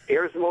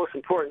 air is the most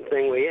important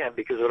thing we have.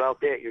 Because without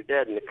that, you're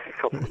dead in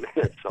a couple of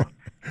minutes. So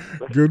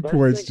good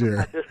points,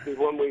 Jerry. Just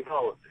when we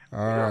vote.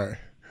 All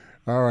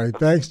right.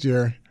 Thanks,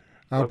 Jerry.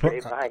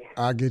 Bye.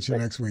 I'll get you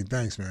next week.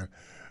 Thanks, man.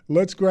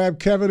 Let's grab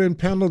Kevin in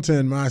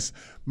Pendleton, my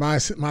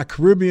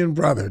Caribbean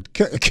brother.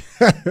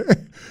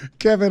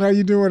 Kevin, how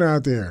you doing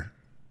out there?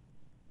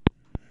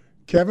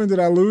 Kevin, did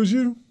I lose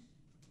you?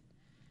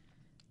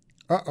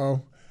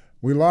 Uh-oh.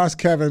 We lost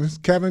Kevin.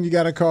 Kevin, you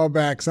got to call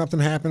back. Something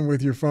happened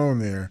with your phone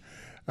there.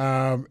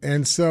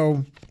 And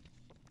so,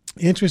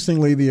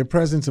 interestingly, the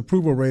president's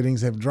approval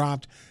ratings have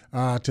dropped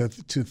to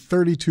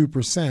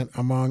 32%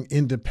 among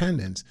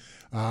independents.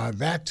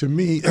 That, to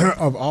me,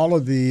 of all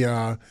of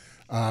the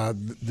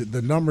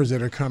the numbers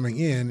that are coming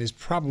in is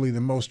probably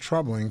the most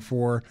troubling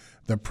for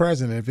the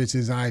president if it's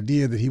his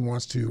idea that he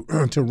wants to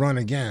to run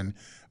again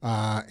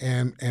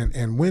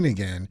and win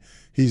again.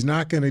 He's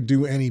not going to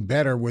do any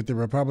better with the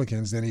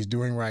Republicans than he's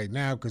doing right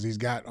now because he's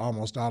got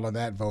almost all of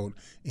that vote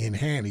in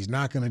hand. He's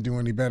not going to do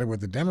any better with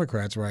the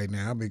Democrats right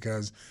now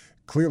because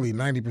clearly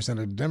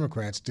 90% of the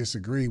Democrats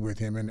disagree with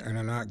him and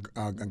are not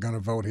going to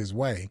vote his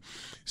way.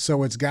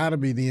 So it's got to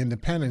be the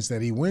independents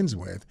that he wins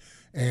with.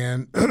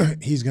 And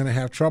he's going to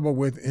have trouble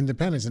with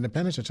independents.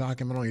 Independents are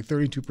talking about only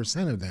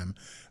 32% of them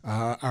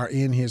are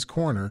in his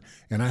corner.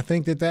 And I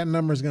think that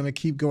number is going to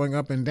keep going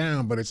up and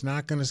down, but it's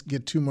not going to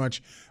get too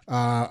much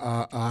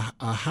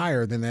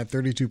higher than that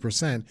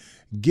 32%,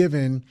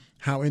 given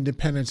how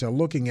independents are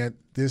looking at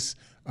this,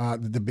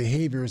 the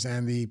behaviors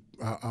and the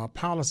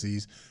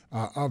policies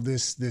of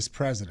this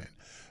president.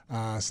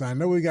 So I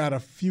know we got a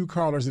few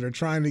callers that are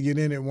trying to get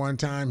in at one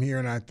time here,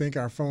 and I think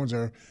our phones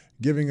are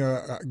giving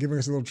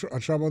us a little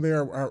trouble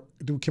there.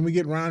 Can we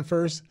get Ron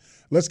first?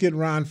 Let's get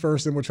Ron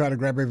first, and we'll try to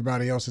grab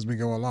everybody else as we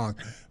go along.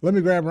 Let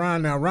me grab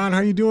Ron now. Ron, how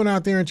you doing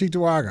out there in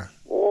Cheektowaga?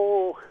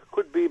 Oh,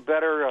 could be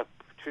better.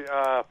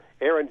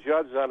 Aaron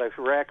Judge's on a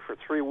rack for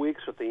 3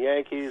 weeks with the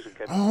Yankees.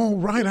 Oh,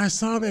 right. I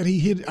saw that. He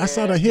hit. I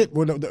saw the hit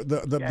with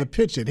the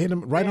pitch. It hit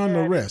him right on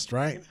the wrist,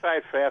 right?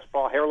 Inside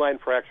fastball, hairline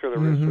fracture of the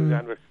wrist.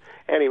 Was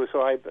anyway,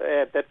 so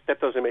that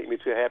doesn't make me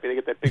too happy. They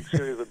get that big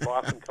series with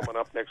Boston coming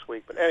up next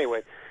week. But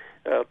anyway,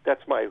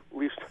 that's my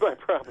least of my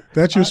problem.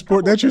 That's your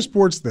sport. That's your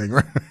sports thing,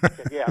 right?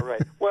 Yeah,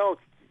 right. Well,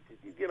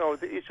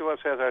 each of us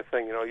has our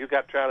thing. You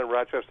got John in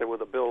Rochester with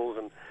the Bills,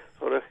 and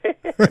sort of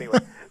anyway.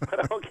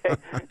 But okay.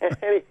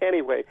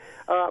 Anyway,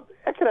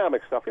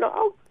 economic stuff.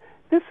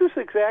 This is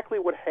exactly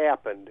what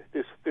happened.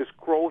 This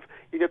growth.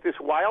 You get this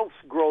wild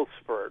growth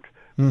spurt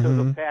because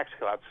of tax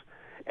cuts,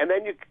 and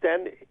then you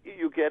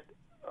get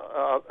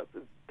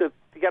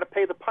you got to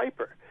pay the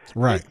piper.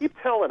 Right. They keep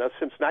telling us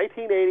since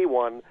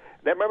 1981.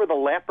 Remember the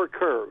Laffer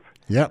curve?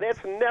 Yeah.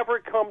 That's never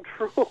come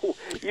true.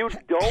 You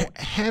don't.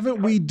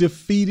 Haven't we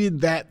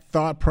defeated that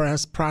thought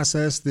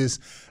process, this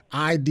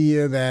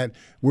idea that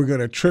we're going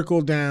to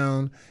trickle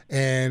down,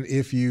 and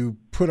if you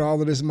put all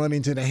of this money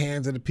into the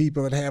hands of the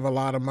people that have a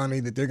lot of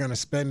money, that they're going to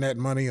spend that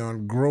money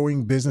on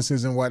growing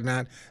businesses and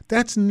whatnot?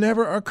 That's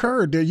never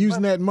occurred. They're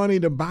using that money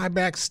to buy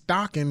back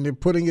stock, and they're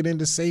putting it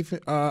into safe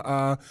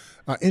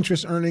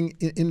interest-earning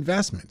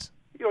investments.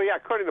 Yeah,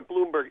 according to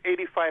Bloomberg,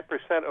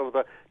 85% of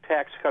the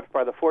tax cut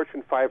by the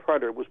Fortune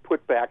 500 was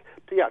put back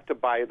to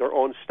buy their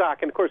own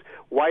stock. And of course,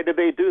 why did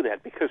they do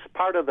that? Because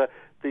part of the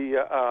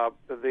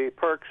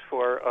perks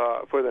for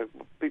the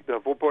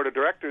board of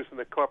directors and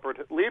the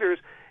corporate leaders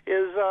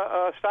is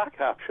stock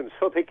options,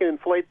 so they can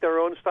inflate their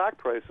own stock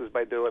prices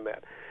by doing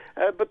that.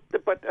 But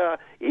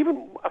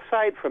even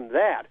aside from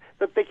that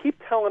they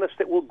keep telling us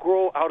that we'll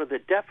grow out of the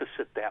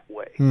deficit that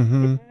way.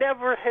 It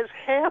never has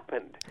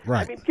happened.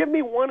 Right. I mean, give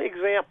me one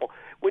example.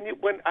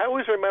 When I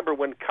always remember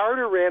when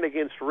Carter ran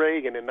against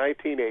Reagan in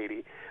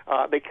 1980,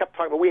 they kept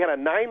talking about we had a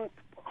 $950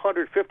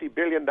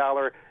 billion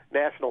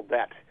national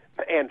debt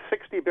and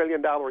 $60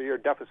 billion a year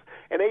deficit.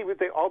 And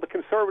all the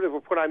conservatives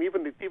were put on,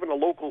 even the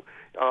local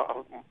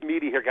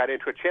media here got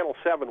into it. Channel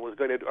 7 was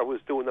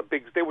doing the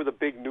big. They were the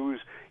big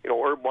news,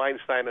 Herb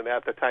Weinstein and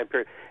at the time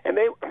period. And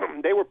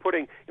they were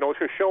putting,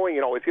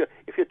 showing, if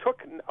you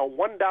took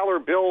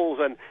 $1 bills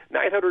and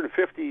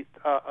 950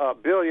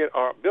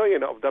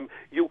 billion of them,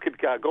 you could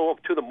go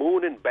up to the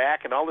moon and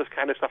back and all this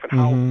kind of stuff.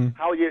 And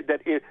how you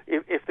that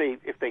if they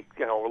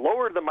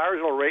lowered the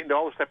marginal rate and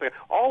all this stuff,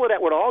 all of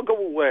that would all go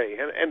away.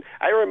 And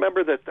I remember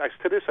that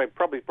to this, I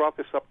probably brought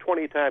this up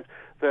 20 times,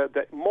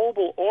 that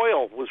Mobil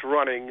Oil was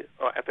running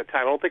at the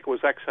time. I don't think it was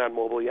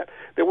ExxonMobil yet.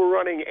 They were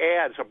running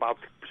ads about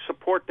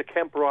support the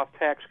Kemp-Roth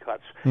tax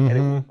cuts, and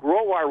it would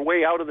grow our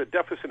way out of the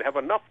deficit and have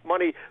enough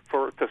money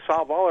to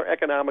solve all our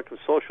economic and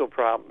social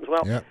problems.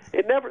 Well, that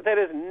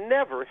has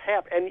never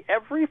happened. And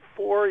every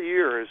 4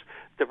 years,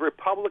 the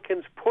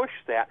Republicans push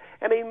that,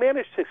 and they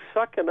managed to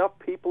suck enough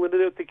people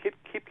into it to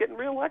keep getting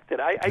reaelected.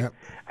 I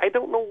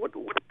don't know what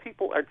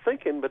people are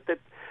thinking, but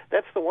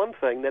that's the one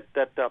thing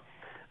that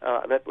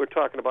we're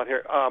talking about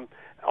here.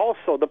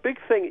 Also, the big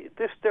thing,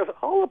 there's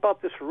all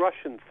about this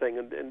Russian thing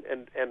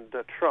and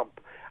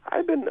Trump.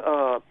 I've been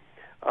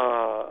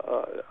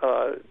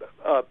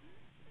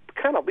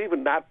kind of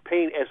even not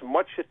paying as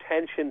much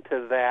attention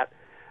to that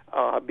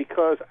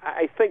because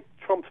I think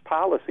Trump's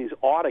policies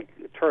ought to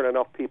turn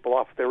enough people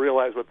off if they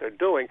realize what they're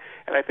doing,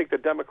 and I think the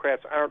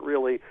Democrats aren't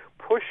really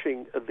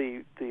pushing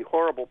the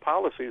horrible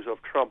policies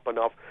of Trump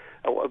enough.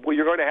 Well,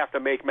 you're going to have to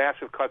make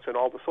massive cuts in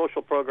all the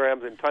social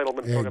programs,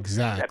 entitlement programs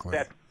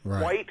that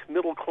white,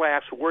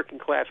 middle-class,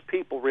 working-class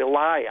people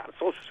rely on.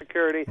 Social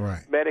Security,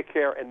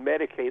 Medicare, and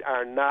Medicaid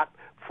are not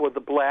for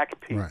the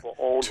black people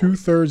only.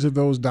 2/3 of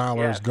those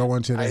dollars go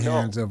into the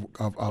hands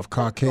of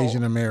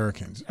Caucasian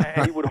Americans.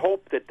 And you would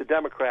hope that the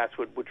Democrats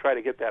would try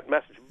to get that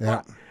message.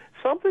 But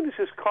something has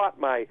just caught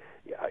my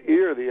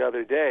ear the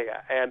other day,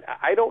 and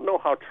I don't know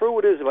how true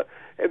it is, but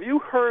have you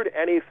heard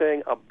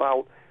anything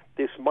about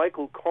this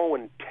Michael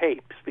Cohen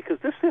tapes, because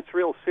this gets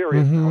real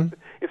serious now.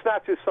 It's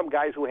not just some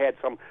guys who had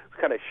some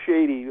kind of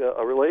shady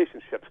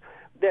relationships.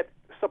 That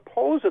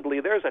supposedly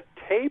there's a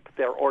tape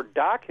there or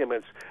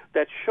documents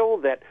that show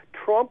that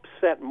Trump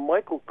sent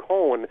Michael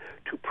Cohen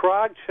to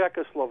Prague,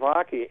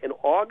 Czechoslovakia in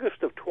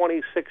August of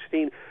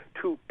 2016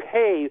 to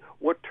pay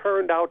what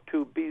turned out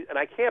to be, and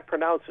I can't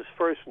pronounce his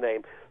first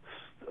name,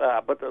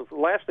 but the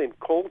last name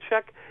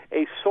Kolchak,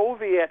 a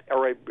Soviet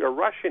or a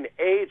Russian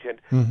agent,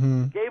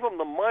 gave him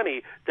the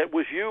money that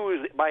was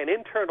used by an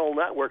internal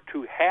network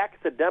to hack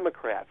the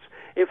Democrats.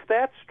 If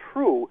that's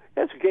true,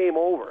 that's game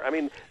over. I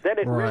mean, then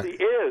it really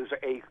is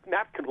a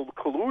not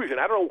collusion.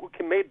 I don't know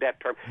who made that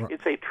term.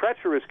 It's a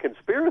treacherous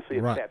conspiracy.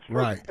 If that's true.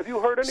 Have you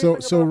heard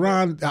anything? So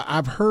Ron,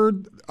 I've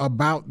heard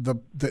about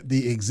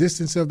the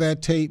existence of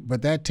that tape,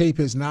 but that tape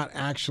has not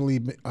actually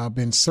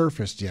been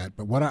surfaced yet.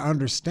 But what I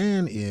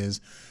understand is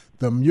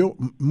the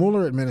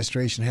Mueller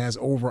administration has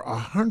over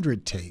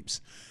 100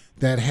 tapes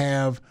that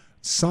have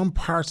some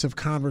parts of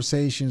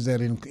conversations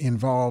that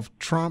involve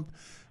Trump,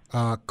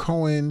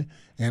 Cohen,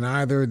 and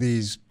either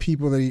these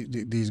people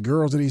these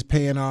girls that he's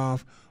paying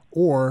off,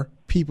 or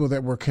people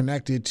that were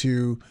connected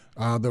to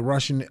the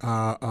Russian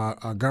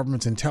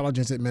government's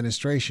intelligence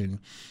administration.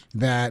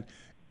 That's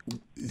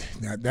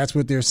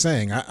what they're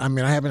saying. I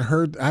mean, I haven't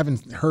heard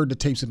the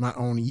tapes with my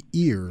own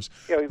ears,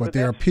 but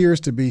there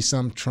appears to be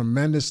some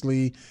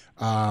tremendously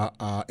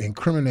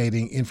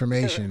incriminating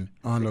information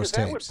on those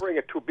tapes. That would bring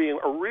it to being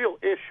a real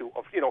issue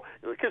of,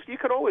 because you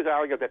could always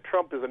argue that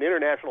Trump is an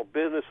international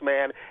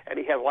businessman and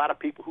he has a lot of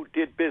people who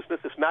did business.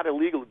 It's not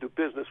illegal to do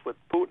business with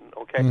Putin,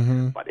 okay?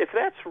 But if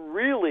that's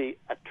really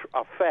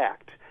a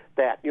fact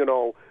that,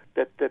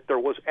 that there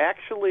was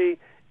actually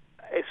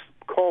a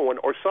Cohen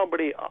or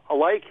somebody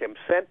like him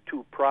sent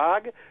to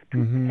Prague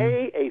to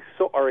pay a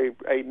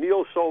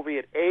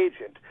neo-Soviet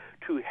agent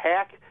to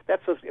hack.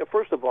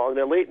 First of all, in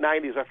the late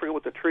 90s, I forget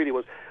what the treaty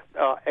was,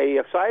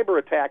 a cyber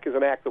attack is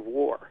an act of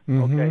war.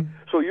 Okay,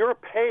 so you're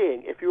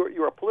paying, if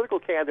you're a political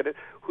candidate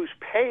who's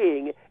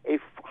paying a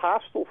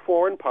hostile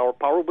foreign power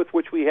with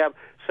which we have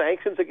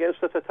sanctions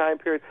against at the time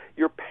period,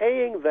 you're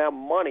paying them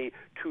money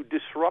to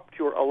disrupt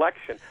your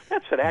election.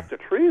 That's an act of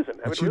treason.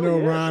 But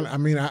Ron, I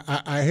mean,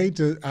 I hate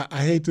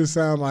to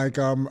sound like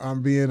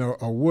I'm being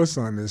a wuss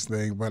on this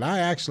thing, but I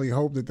actually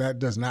hope that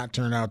does not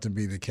turn out to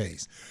be the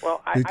case.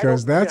 Well,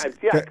 because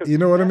you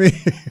know what I mean.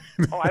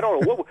 I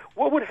don't know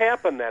what would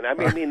happen then. I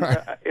mean,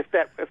 if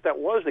that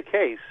was the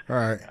case,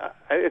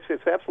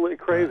 it's absolutely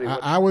crazy.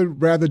 I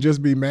would rather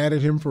just be mad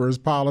at him for his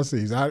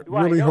policies. I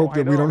really hope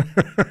that we don't.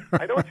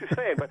 I know what you're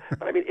saying, but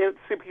I mean,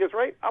 because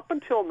right up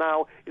until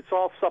now, it's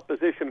all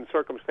supposition and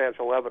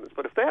circumstantial evidence.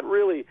 But if that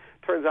really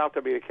turns out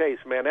to be the case,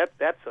 man,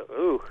 that's I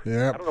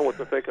don't know what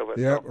to think of it.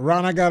 Yeah,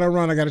 Ron, I got to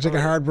run. I got to take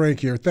a hard break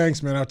here.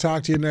 Thanks, man. I'll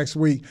talk to you next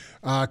week.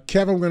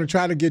 Kevin, we're going to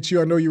try to get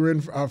you. I know you were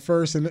in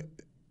first, and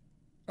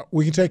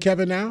we can take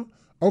Kevin now.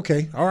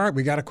 Okay, all right,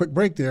 we got a quick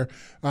break there.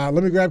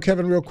 Let me grab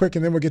Kevin real quick,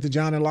 and then we'll get to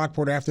John in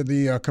Lockport after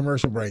the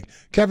commercial break.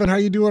 Kevin, how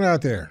you doing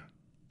out there?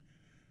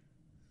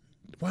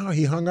 Wow,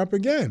 he hung up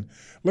again.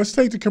 Let's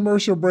take the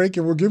commercial break,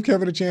 and we'll give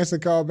Kevin a chance to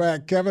call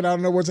back. Kevin, I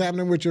don't know what's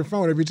happening with your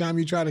phone. Every time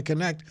you try to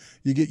connect,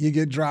 you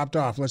get dropped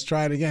off. Let's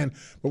try it again.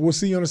 But we'll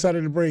see you on the side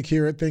of the break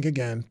here at Think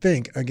Again.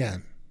 Think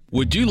Again.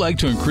 Would you like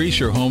to increase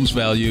your home's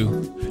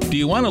value? Do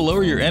you want to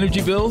lower your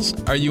energy bills?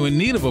 Are you in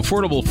need of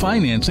affordable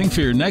financing for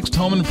your next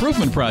home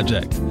improvement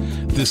project?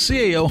 The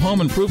CAO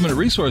Home Improvement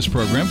Resource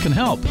Program can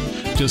help.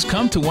 Just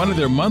come to one of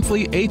their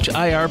monthly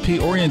HIRP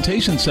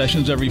orientation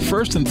sessions every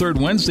first and third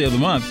Wednesday of the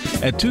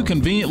month at 2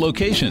 convenient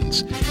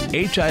locations.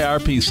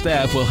 HIRP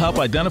staff will help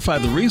identify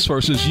the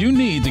resources you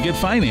need to get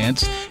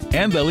financed,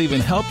 and they'll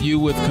even help you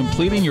with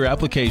completing your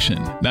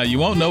application. Now, you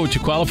won't know what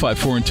you qualify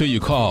for until you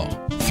call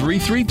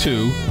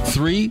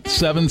 332-3773.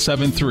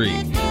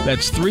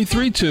 That's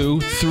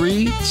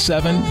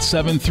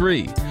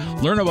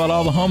 332-3773. Learn about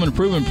all the home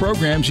improvement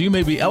programs you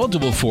may be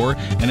eligible for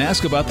and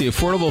ask about the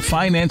affordable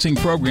financing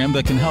program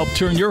that can help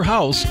turn your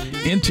house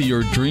into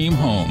your dream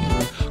home.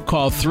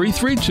 Call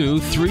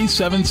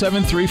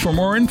 332-3773 for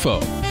more info.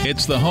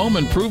 It's the Home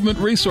Improvement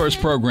Resource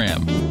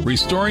Program,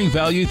 restoring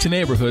value to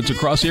neighborhoods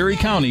across Erie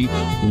County,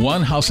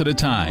 one house at a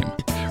time.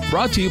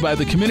 Brought to you by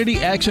the Community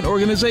Action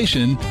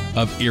Organization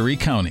of Erie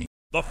County.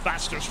 The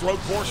fastest road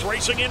course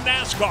racing in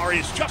NASCAR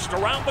is just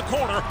around the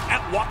corner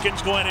at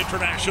Watkins Glen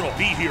International.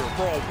 Be here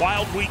for a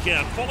wild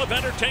weekend full of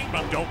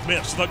entertainment. Don't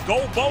miss the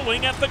Go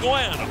Bowling at the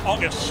Glen,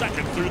 August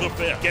 2nd through the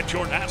 5th. Get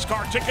your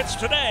NASCAR tickets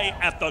today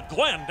at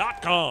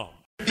theglen.com.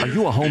 Are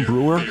you a home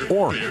brewer,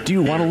 or do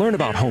you want to learn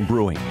about home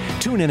brewing?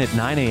 Tune in at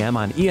 9 a.m.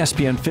 on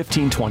ESPN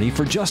 1520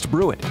 for Just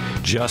Brew It.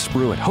 Just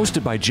Brew It,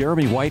 hosted by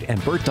Jeremy White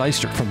and Bert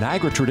Deister from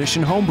Niagara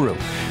Tradition Homebrew.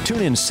 Tune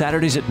in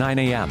Saturdays at 9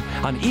 a.m.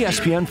 on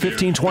ESPN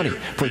 1520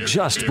 for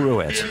Just Brew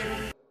It.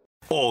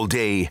 All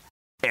day,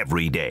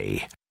 every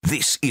day.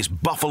 This is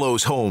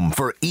Buffalo's home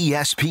for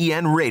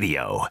ESPN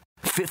Radio.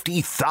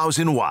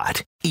 50,000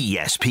 watt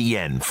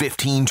ESPN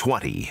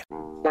 1520.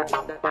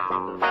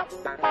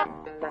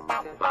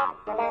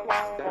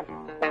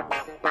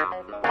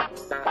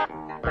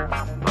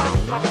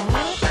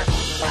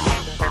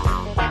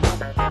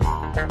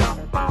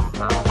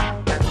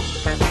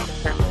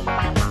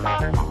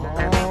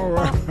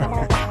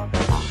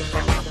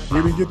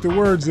 We didn't get the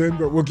words in,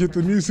 but we'll get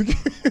the music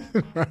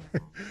in.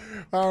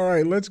 All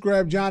right, let's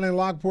grab John in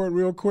Lockport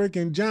real quick.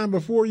 And John,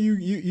 before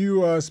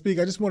you speak,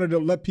 I just wanted to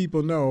let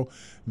people know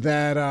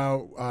that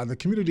the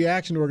Community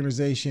Action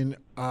Organization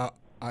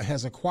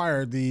has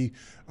acquired the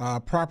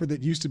property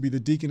that used to be the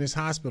Deaconess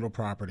Hospital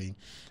property,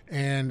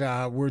 and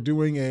we're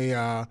doing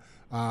a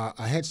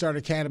Head Start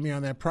Academy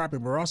on that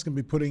property. We're also going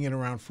to be putting in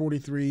around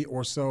 43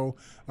 or so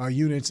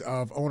units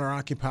of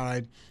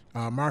owner-occupied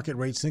market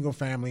rate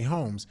single-family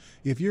homes.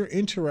 If you're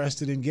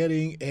interested in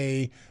getting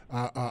a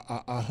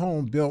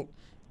home built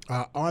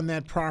on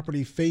that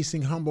property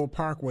facing Humboldt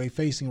Parkway,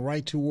 facing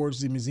right towards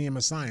the Museum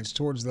of Science,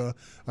 towards the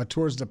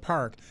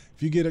park,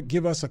 if you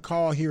give us a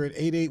call here at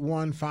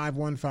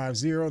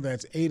 881-5150,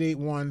 that's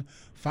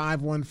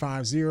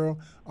 881-5150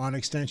 on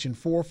extension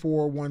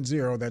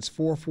 4410. That's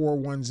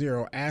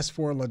 4410. Ask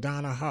for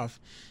LaDonna Huff.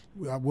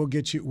 We'll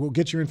get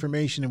your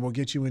information and we'll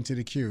get you into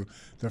the queue.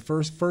 The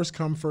first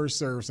come, first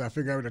serve. So I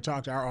figured I would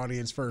talk to our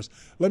audience first.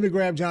 Let me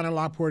grab John in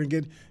Lockport and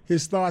get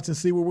his thoughts and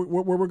see where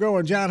we're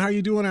going. John, how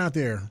you doing out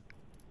there?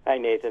 Hi,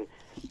 Nathan.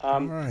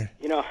 All right.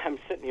 I'm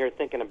sitting here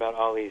thinking about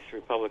all these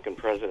Republican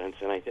presidents,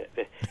 and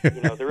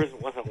there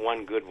wasn't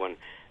one good one.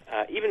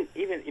 Even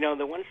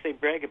the ones they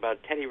brag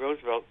about, Teddy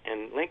Roosevelt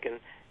and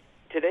Lincoln,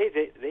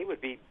 today they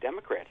would be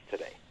Democrats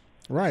today.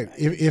 Right,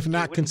 if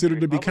not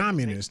considered to be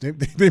communist.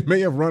 They may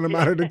have run them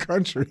out of the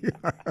country.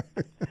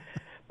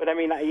 But, I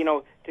mean,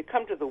 to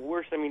come to the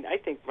worst, I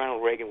think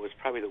Ronald Reagan was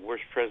probably the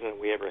worst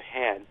president we ever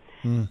had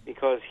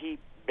because he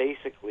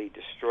basically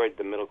destroyed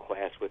the middle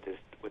class with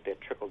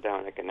that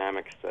trickle-down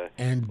economics.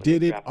 And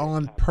did it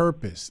on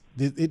purpose.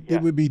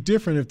 It would be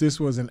different if this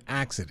was an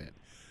accident.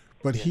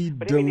 But he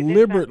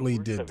deliberately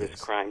did this.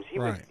 His crimes. He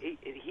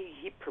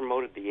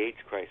promoted the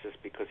AIDS crisis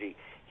because he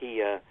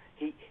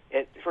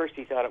at first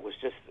he thought it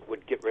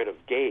would get rid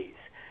of gays,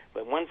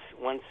 but once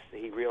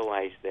he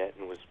realized that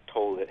and was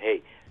told that,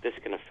 hey, this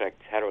can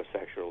affect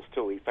heterosexuals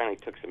too, he finally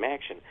took some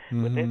action.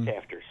 But that's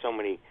after so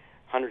many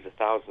hundreds of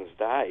thousands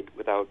died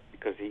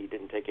because he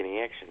didn't take any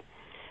action.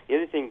 The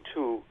other thing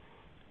too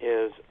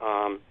is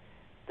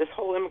this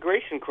whole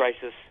immigration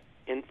crisis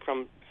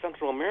from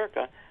Central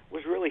America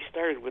was really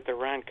started with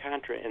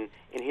Iran-Contra and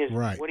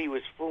what he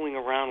was fooling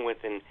around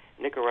with in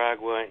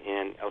Nicaragua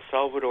and El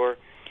Salvador.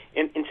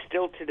 And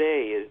still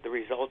today, is the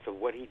results of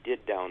what he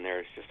did down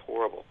there is just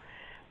horrible.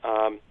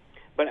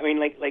 But I mean,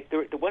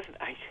 there wasn't.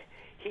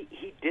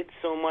 He did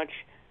so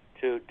much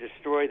to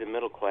destroy the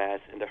middle class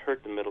and to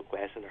hurt the middle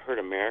class and to hurt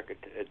America,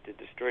 to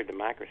destroy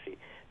democracy.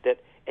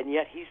 And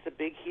yet he's the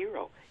big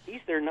hero.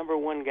 He's their number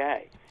one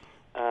guy.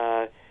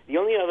 The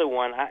only other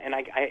one,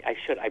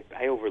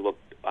 I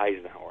overlooked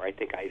Eisenhower. I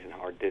think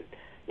Eisenhower did,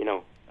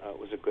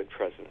 was a good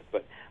president.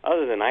 But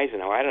other than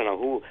Eisenhower, I don't know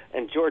who.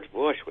 And George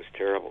Bush was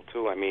terrible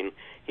too. I mean,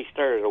 he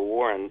started a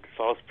war on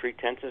false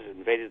pretenses,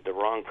 invaded the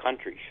wrong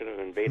country. Should have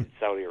invaded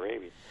Saudi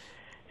Arabia.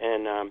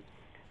 And how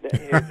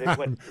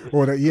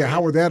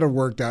would that have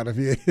worked out if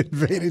he had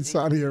invaded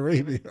Saudi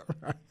Arabia?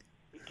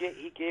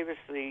 He gave us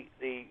the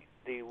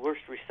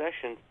worst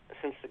recession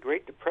since the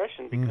Great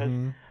Depression because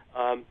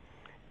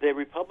the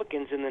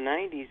Republicans in the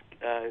 90s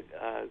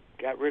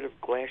got rid of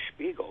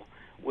Glass-Steagall,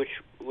 which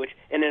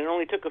and it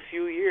only took a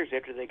few years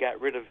after they got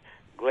rid of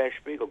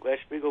Glass-Steagall.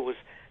 Glass-Steagall was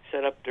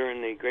set up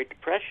during the Great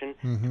Depression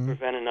to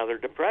prevent another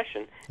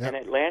depression, and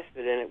it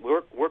lasted, and it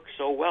worked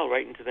so well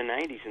right into the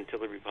 90s until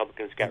the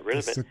Republicans got rid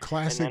of it. It's a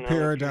classic and then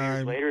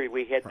paradigm. 2 years later,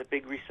 we had the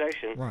big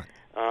recession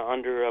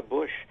under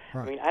Bush.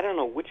 Right. I mean, I don't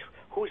know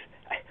who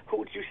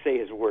would you say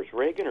is worse,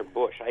 Reagan or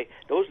Bush?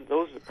 Those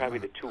are probably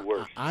the two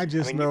worst. I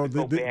just know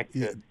that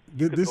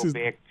this is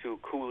back to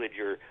Coolidge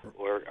or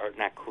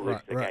not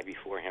Coolidge, the guy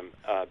before him.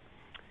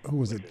 Who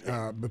was it?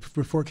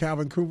 Before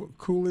Calvin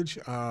Coolidge?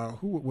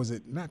 Who was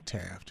it? Not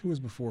Taft. Who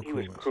was before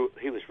Coolidge?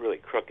 He was really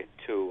crooked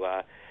too.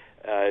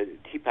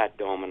 Teapot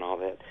Dome and all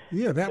that.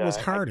 Yeah, that was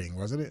Harding,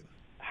 wasn't it?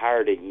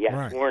 Harding, yes.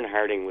 Right. Warren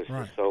Harding was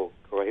just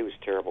he was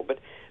terrible.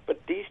 But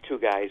these two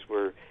guys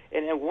were,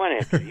 and one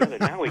after the other.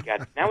 Now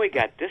we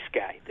got this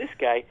guy. This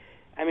guy.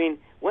 I mean,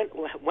 when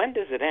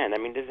does it end? I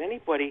mean, if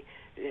anybody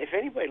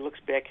looks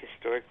back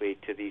historically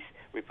to these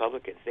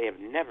Republicans, they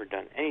have never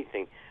done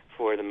anything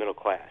for the middle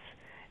class.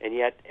 And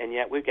yet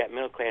we've got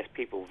middle class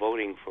people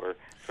voting for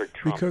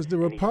Trump. Because the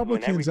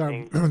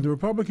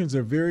Republicans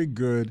are very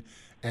good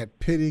at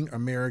pitting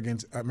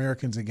Americans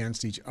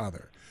against each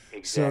other.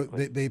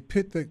 Exactly. So they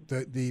pit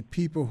the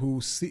people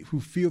who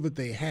feel that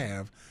they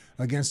have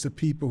against the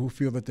people who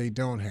feel that they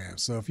don't have.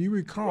 So if you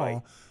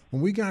recall,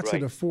 when we got to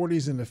the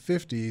 40s and the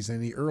 50s and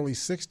the early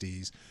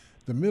 60s,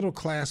 the middle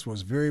class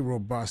was very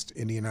robust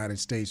in the United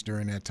States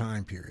during that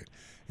time period.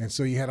 And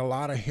so you had a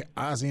lot of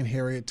Ozzie and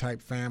Harriet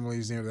type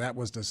families. That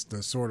was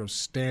the sort of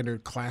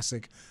standard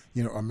classic,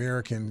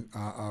 American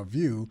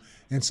view.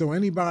 And so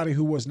anybody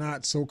who was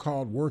not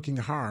so-called working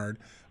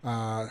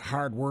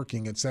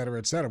hardworking, et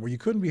cetera, well, you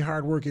couldn't be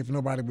hardworking if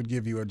nobody would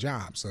give you a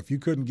job. So if you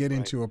couldn't get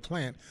into a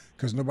plant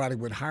because nobody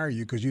would hire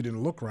you because you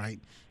didn't look right,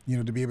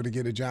 to be able to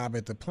get a job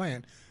at the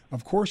plant,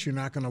 of course you're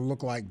not going to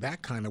look like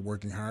that kind of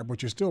working hard,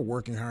 but you're still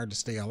working hard to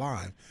stay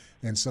alive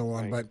and so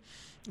on. Right.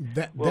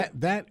 But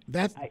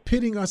that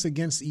pitting us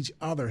against each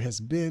other has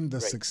been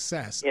the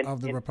success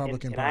of the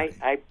Republican Party.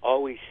 I've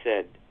always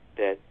said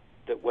that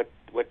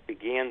what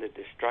began the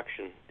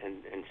destruction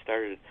and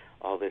started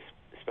all this,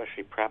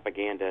 especially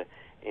propaganda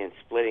and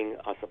splitting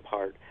us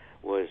apart,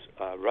 was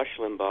Rush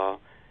Limbaugh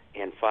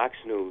and Fox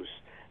News,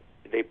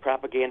 the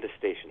propaganda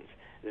stations.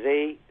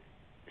 They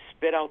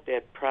spit out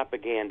that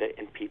propaganda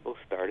and people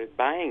started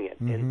buying it.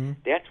 And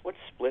that's what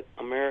split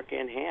America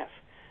in half.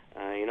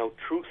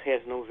 Truth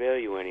has no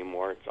value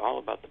anymore. It's all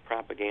about the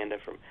propaganda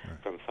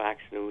from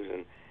Fox News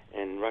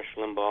and Rush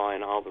Limbaugh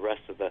and all the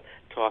rest of the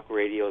talk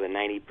radio, the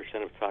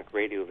 90% of talk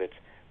radio that's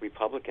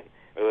Republican,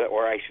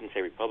 or I shouldn't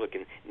say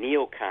Republican,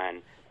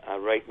 neocon,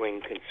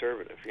 right-wing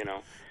conservative.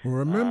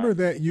 Remember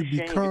that you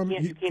become.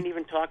 You can't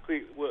even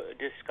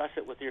discuss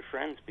it with your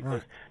friends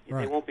because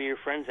they won't be your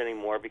friends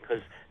anymore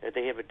because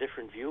they have a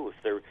different view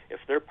if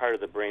they're part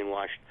of the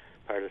brainwashed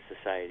part of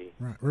society.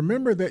 Right.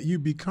 Remember that you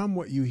become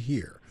what you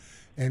hear.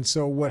 And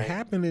so what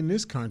happened in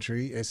this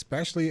country,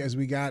 especially as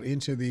we got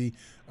into the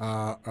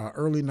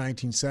early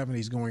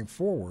 1970s going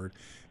forward,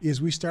 is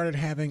we started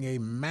having a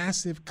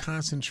massive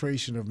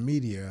concentration of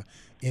media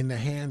in the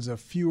hands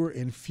of fewer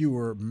and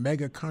fewer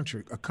mega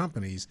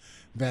companies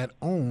that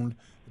owned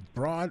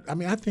broad. I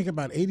mean, I think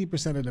about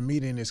 80% of the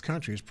media in this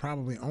country is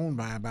probably owned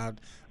by about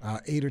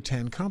 8 or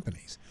 10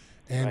 companies.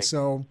 And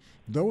so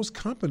those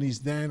companies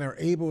then are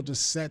able to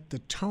set the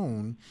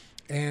tone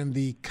and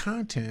the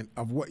content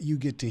of what you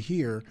get to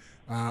hear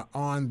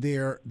on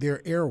their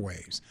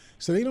airwaves.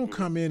 So they don't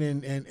come in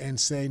and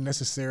say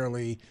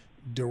necessarily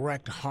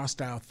direct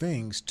hostile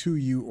things to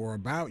you or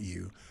about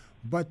you,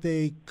 but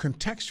they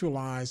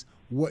contextualize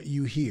what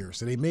you hear.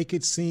 So they make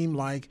it seem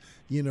like,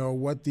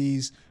 what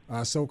these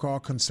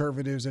so-called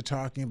conservatives are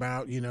talking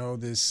about,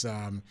 this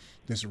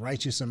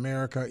righteous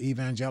America,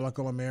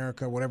 evangelical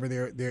America, whatever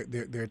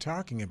they're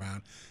talking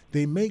about.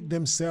 They make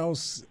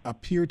themselves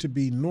appear to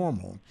be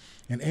normal,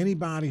 and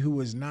anybody who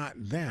is not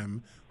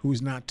them,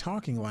 who's not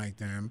talking like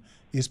them,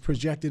 is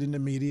projected in the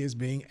media as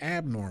being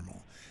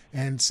abnormal.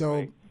 And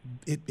so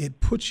it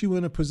puts you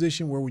in a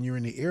position where when you're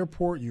in the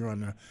airport, you're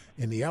in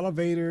the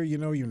elevator,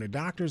 you're in the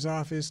doctor's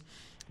office,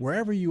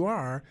 wherever you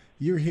are,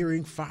 you're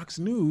hearing Fox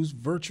News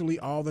virtually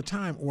all the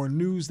time, or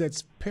news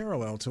that's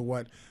parallel to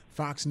what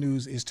Fox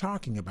News is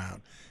talking about.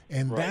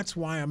 And that's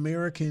why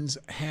Americans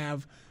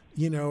have,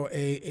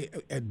 a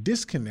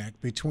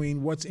disconnect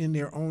between what's in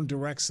their own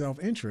direct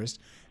self-interest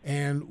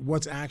and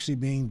what's actually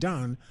being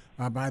done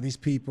by these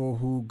people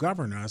who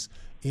govern us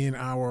in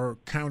our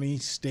county,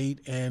 state,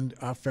 and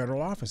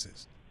federal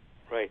offices.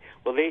 Right.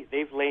 Well,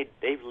 they've laid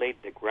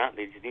the ground.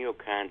 These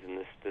neocons and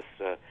this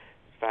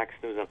Fox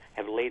News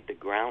have laid the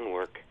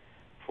groundwork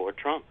for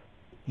Trump.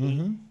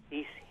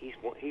 He's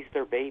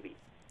their baby.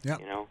 Yeah.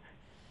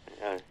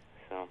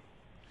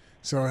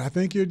 So I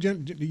think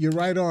you're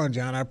right on,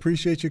 John. I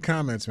appreciate your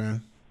comments,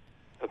 man.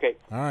 Okay.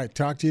 All right.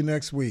 Talk to you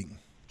next week.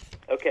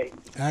 Okay.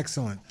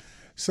 Excellent.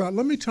 So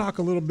let me talk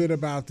a little bit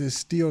about this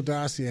Steele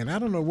dossier. And I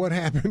don't know what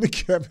happened to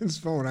Kevin's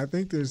phone. I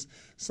think there's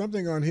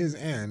something on his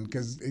end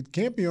because it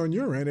can't be on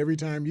your end. Every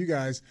time you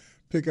guys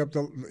pick up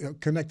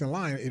connect the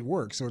line, it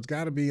works. So it's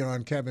got to be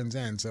on Kevin's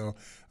end. So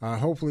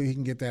hopefully he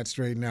can get that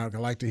straightened out.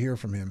 I'd like to hear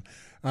from him.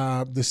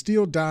 The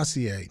Steele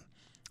dossier.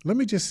 Let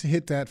me just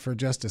hit that for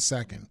just a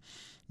second.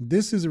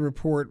 This is a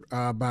report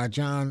by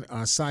John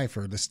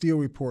Cipher, the Steele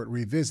Report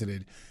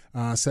Revisited,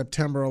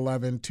 September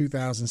 11,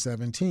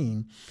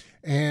 2017.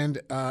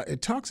 And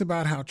it talks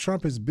about how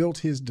Trump has built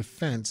his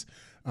defense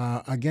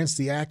against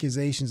the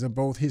accusations of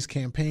both his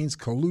campaign's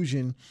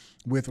collusion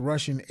with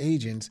Russian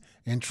agents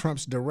and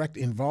Trump's direct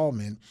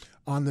involvement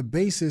on the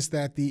basis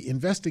that the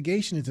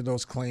investigation into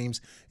those claims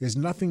is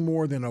nothing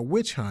more than a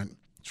witch hunt,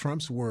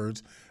 Trump's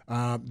words,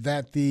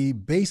 that the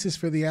basis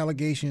for the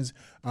allegations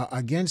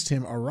against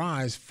him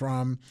arise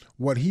from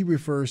what he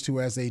refers to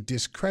as a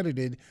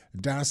discredited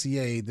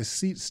dossier, the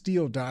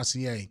Steele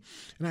dossier.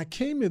 And I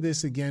came to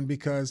this again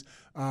because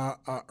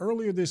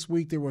earlier this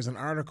week there was an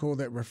article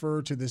that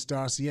referred to this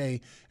dossier,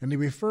 and they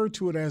referred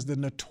to it as the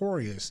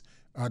notorious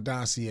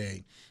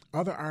dossier.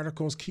 Other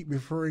articles keep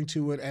referring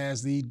to it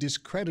as the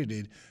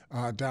discredited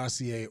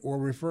dossier, or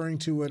referring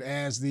to it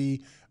as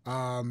the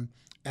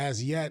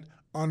as yet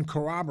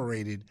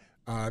uncorroborated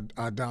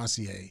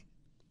dossier.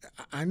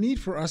 I need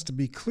for us to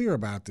be clear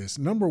about this.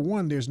 Number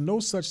one, there's no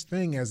such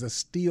thing as a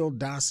Steele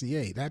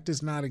dossier. That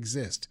does not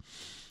exist.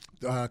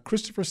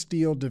 Christopher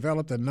Steele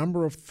developed a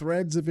number of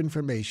threads of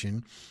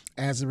information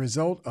as a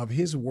result of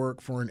his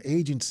work for an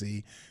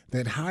agency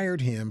that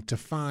hired him to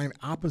find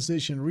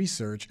opposition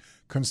research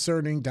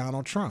concerning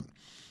Donald Trump.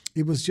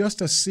 It was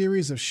just a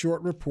series of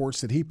short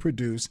reports that he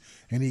produced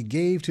and he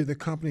gave to the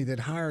company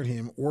that hired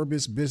him,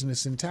 Orbis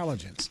Business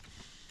Intelligence.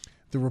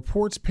 The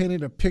reports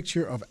painted a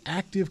picture of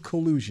active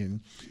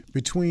collusion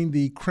between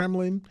the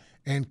Kremlin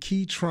and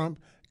key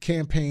Trump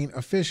campaign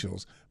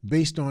officials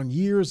based on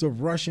years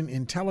of Russian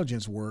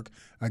intelligence work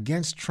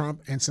against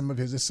Trump and some of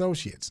his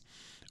associates.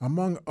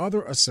 Among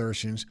other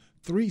assertions,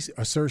 three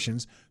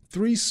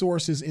Three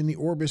sources in the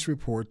Orbis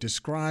report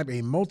describe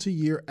a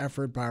multi-year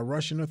effort by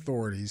Russian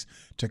authorities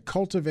to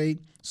cultivate,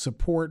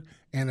 support,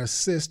 and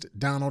assist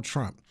Donald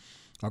Trump.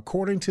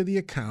 According to the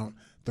account,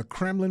 the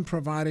Kremlin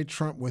provided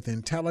Trump with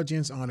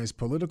intelligence on his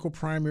political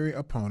primary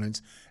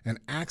opponents and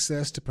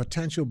access to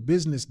potential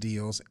business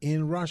deals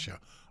in Russia.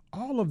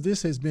 All of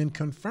this has been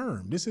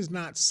confirmed. This is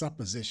not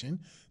supposition.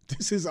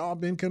 This has all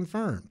been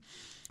confirmed.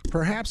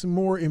 Perhaps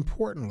more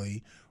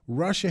importantly,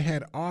 Russia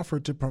had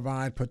offered to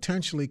provide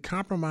potentially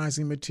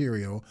compromising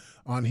material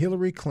on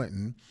Hillary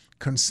Clinton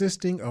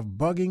consisting of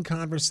bugging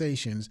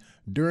conversations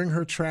during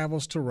her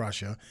travels to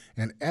Russia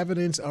and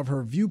evidence of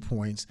her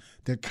viewpoints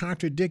that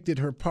contradicted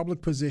her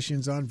public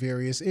positions on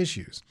various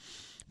issues.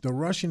 The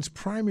Russians'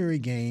 primary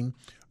game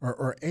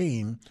or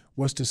aim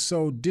was to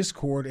sow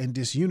discord and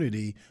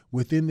disunity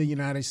within the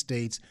United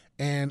States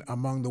and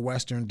among the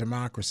Western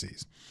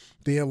democracies.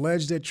 They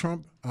alleged that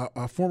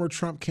former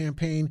Trump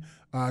campaign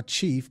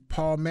chief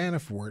Paul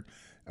Manafort,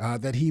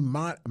 that he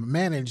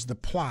managed the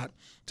plot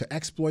to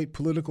exploit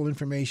political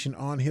information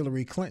on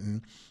Hillary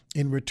Clinton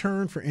in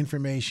return for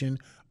information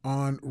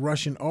on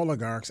Russian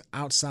oligarchs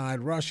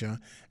outside Russia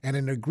and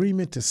an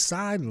agreement to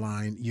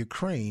sideline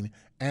Ukraine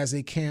as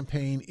a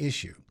campaign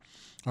issue.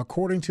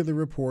 According to the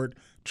report,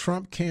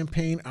 Trump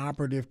campaign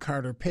operative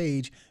Carter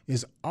Page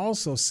is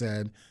also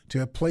said to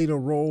have played a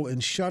role in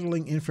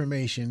shuttling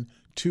information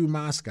to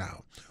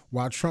Moscow,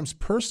 while Trump's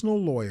personal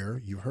lawyer,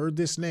 you heard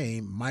this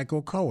name,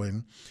 Michael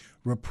Cohen,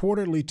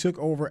 reportedly took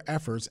over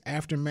efforts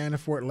after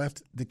Manafort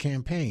left the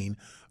campaign,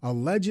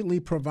 allegedly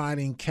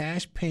providing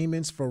cash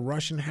payments for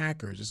Russian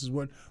hackers. This is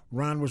what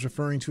Ron was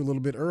referring to a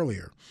little bit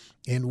earlier.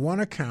 In one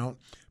account,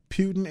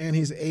 Putin and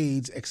his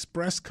aides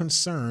expressed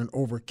concern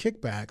over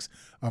kickbacks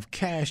of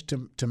cash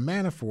to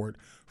Manafort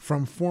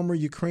from former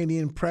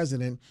Ukrainian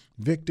President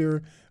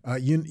Viktor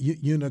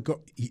Yanukovych,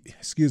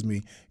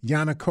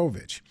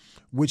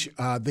 which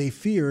they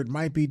feared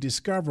might be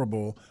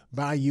discoverable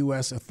by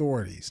U.S.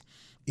 authorities.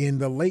 In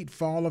the late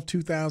fall of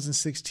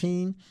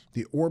 2016,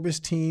 the Orbis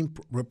team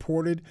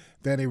reported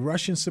that a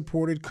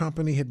Russian-supported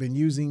company had been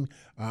using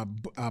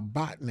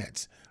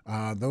botnets.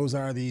 Those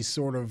are these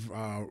sort of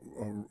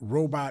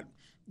robot,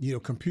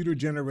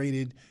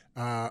 computer-generated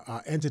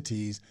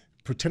entities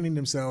pretending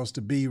themselves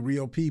to be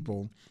real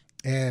people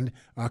and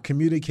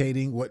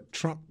communicating what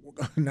Trump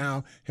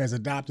now has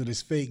adopted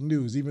as fake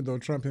news, even though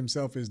Trump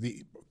himself is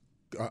the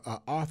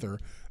author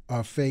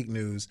of fake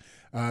news,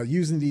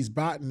 using these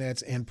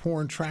botnets and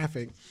porn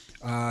traffic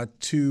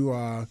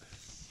to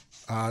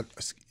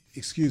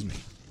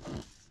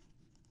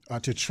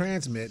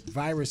transmit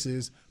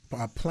viruses,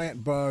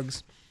 plant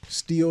bugs,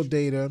 steal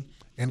data,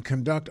 and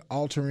conduct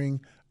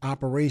altering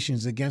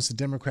operations against the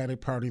Democratic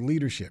Party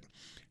leadership.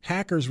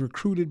 Hackers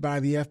recruited by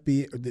the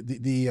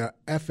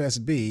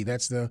FSB,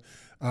 that's the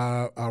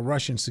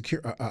Russian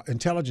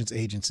intelligence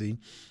agency,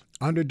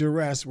 under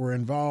duress were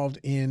involved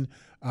in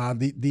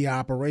the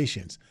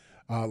operations.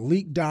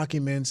 Leaked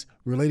documents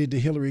related to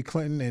Hillary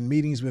Clinton and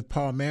meetings with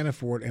Paul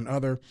Manafort and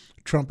other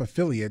Trump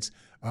affiliates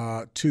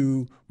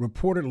to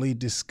reportedly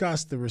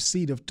discuss the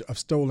receipt of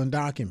stolen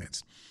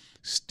documents.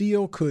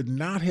 Steele could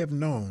not have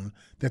known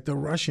that the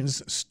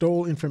Russians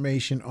stole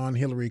information on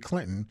Hillary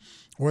Clinton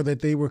or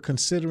that they were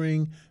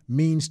considering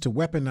means to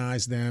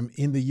weaponize them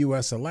in the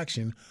U.S.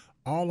 election,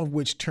 all of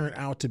which turned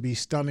out to be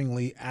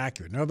stunningly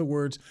accurate. In other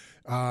words,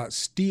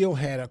 Steele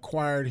had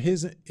acquired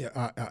his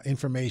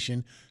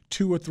information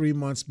 2 or 3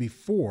 months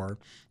before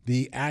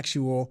the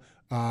actual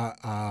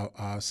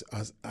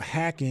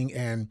hacking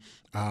and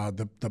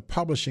the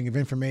publishing of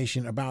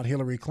information about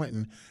Hillary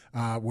Clinton,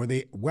 where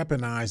they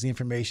weaponized the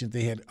information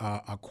they had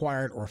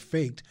acquired or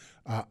faked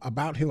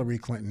about Hillary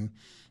Clinton.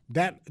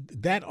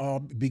 That all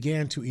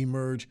began to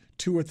emerge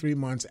 2 or 3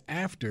 months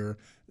after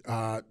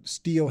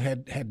Steele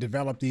had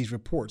developed these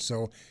reports.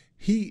 So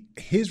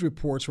his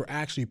reports were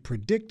actually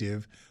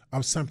predictive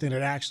of something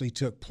that actually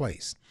took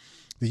place.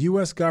 The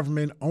U.S.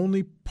 government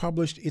only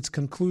published its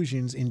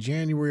conclusions in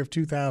January of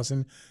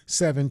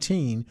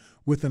 2017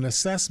 with an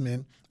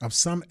assessment of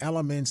some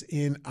elements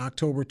in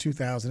October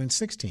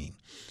 2016.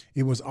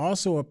 It was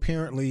also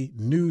apparently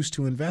news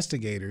to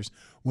investigators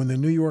when the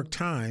New York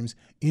Times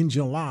in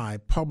July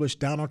published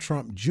Donald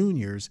Trump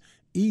Jr.'s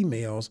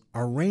emails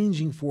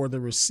arranging for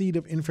the receipt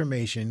of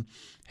information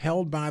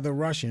held by the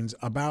Russians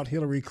about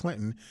Hillary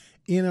Clinton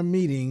in a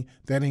meeting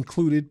that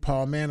included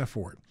Paul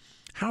Manafort.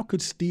 How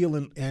could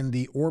Steele and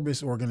the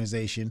Orbis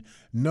organization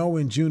know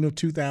in June of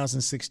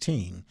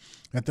 2016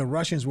 that the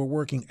Russians were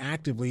working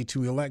actively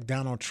to elect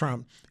Donald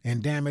Trump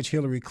and damage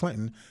Hillary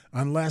Clinton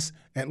unless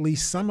at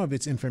least some of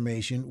its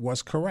information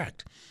was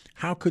correct?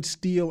 How could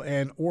Steele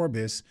and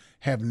Orbis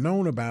have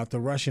known about the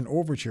Russian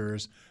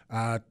overtures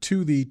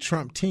to the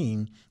Trump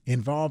team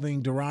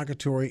involving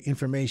derogatory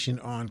information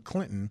on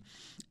Clinton?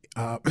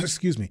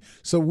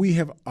 So we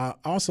have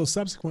also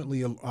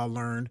subsequently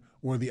learned,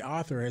 or the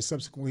author has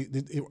subsequently,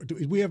 do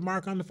we have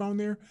Mark on the phone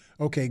there?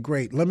 Okay,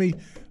 great. Let me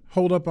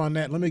hold up on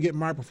that. Let me get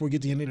Mark before we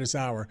get to the end of this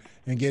hour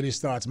and get his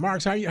thoughts.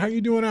 Mark, how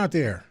you doing out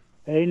there?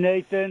 Hey,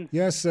 Nathan.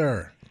 Yes,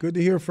 sir. Good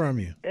to hear from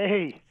you.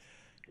 Hey,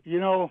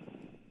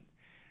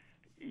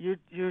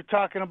 you're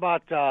talking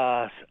about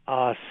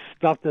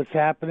stuff that's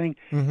happening.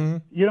 Mm-hmm.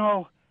 You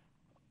know,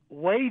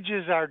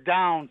 wages are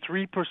down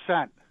 3%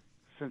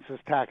 since this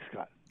tax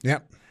cut.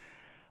 Yep.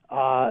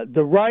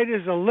 The right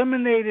has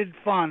eliminated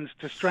funds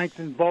to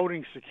strengthen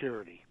voting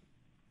security.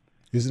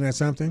 Isn't that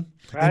something?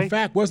 Right? In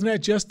fact, wasn't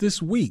that just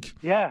this week?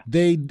 Yeah.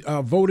 They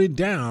voted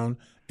down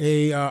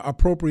a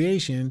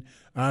appropriation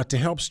to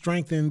help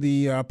strengthen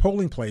the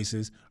polling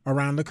places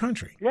around the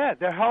country. Yeah,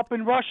 they're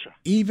helping Russia.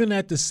 Even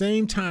at the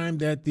same time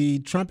that the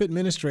Trump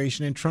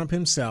administration and Trump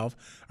himself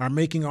are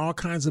making all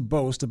kinds of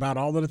boasts about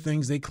all of the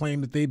things they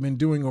claim that they've been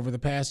doing over the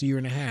past year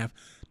and a half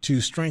to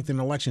strengthen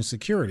election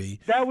security.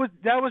 That was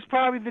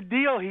probably the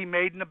deal he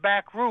made in the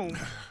back room.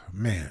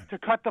 Man. To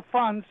cut the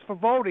funds for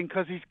voting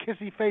because he's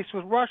kissy-faced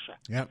with Russia.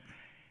 Yep.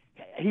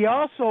 He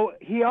also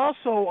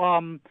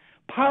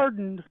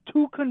pardoned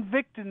 2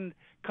 convicted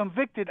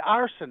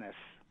arsonists.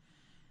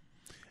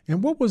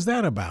 And what was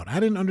that about? I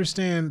didn't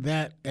understand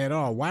that at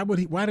all. Why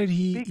did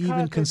he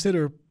even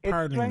consider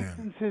pardoning them?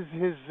 It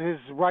strengthens his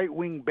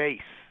right-wing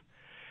base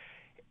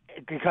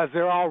because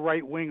they're all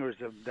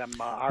right-wingers of them.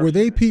 Were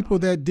they people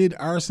that did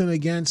arson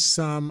against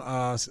some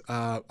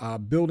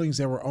buildings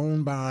that were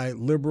owned by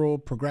liberal,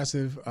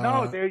 progressive?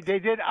 No, they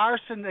did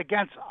arson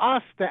against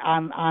us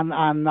on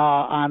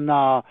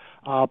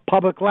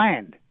public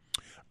land.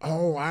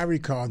 Oh, I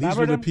recall. These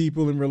were the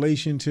people in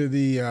relation to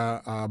the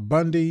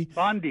Bundys.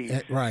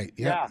 Right.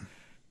 Yep. Yeah.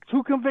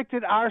 2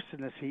 convicted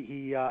arsonists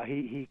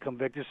he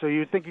convicted. So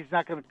you think he's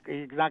not going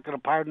to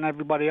pardon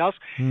everybody else?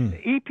 The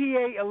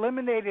EPA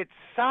eliminated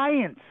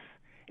science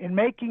in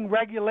making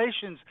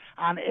regulations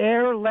on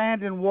air,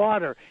 land, and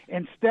water.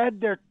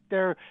 Instead,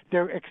 they're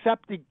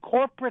accepting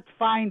corporate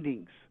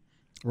findings.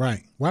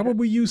 Right. Why would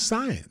we use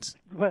science?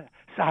 Well,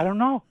 I don't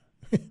know.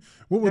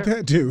 What would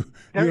that do?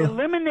 They're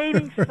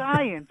eliminating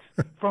science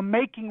from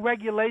making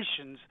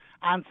regulations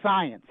on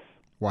science.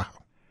 Wow.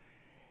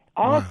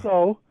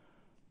 Also,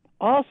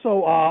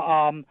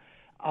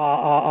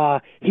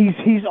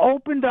 he's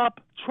opened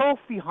up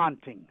trophy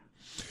hunting.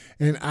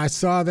 And I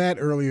saw that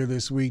earlier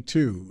this week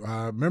too.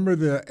 Remember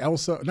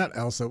not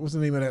Elsa, what's the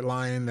name of that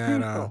lion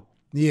that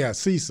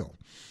Cecil.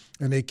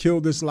 And they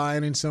killed this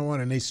lion and so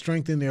on, and they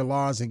strengthened their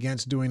laws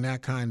against doing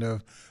that kind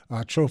of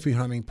trophy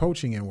hunting,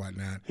 poaching, and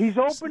whatnot. He's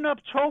opened up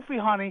trophy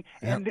hunting,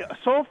 and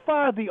so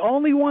far the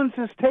only ones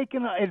that's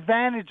taken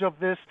advantage of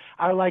this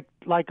are like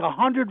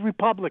 100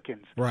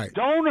 Republicans, right?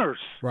 Donors,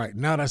 right?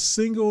 Not a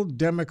single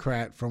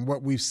Democrat, from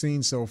what we've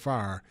seen so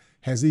far,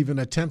 has even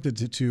attempted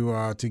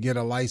to get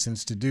a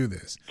license to do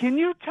this. Can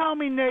you tell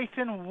me,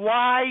 Nathan,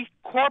 why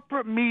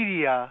corporate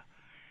media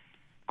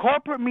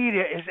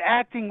is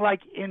acting like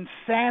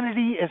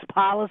insanity is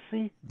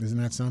policy? Isn't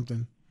that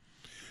something?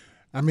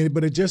 I mean,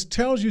 but it just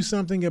tells you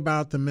something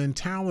about the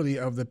mentality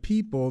of the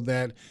people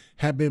that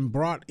have been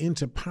brought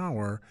into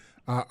power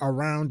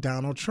around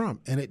Donald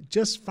Trump. And it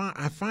just,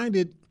 I find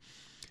it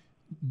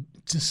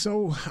just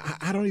so,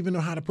 I don't even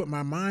know how to put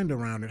my mind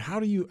around it.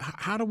 How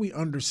do we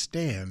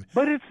understand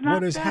but it's not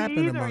what has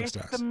happened either. amongst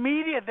it's us? The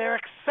media, they're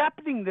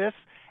accepting this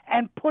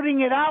and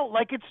putting it out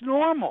like it's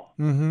normal.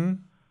 Mm-hmm.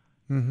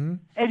 Mm-hmm.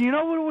 And you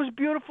know what was a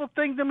beautiful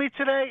thing to me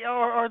today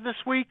or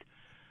this week?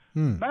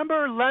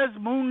 Remember Les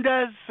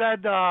Mundez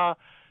said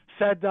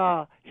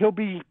it'll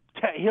be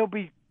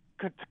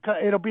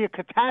a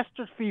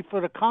catastrophe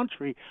for the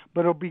country,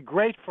 but it'll be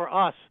great for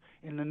us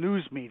in the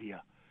news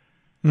media.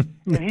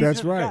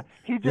 That's right.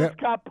 He just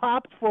got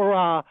popped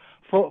for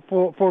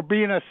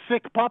being a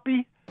sick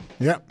puppy.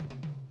 Yep.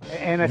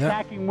 And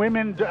attacking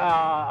women.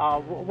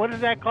 What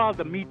is that called?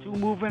 The Me Too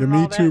movement. The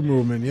Me Too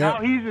movement. Yeah.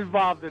 Now he's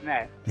involved in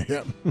that.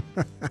 Yep.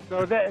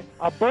 So that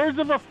birds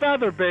of a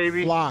feather,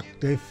 baby.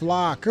 They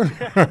flock.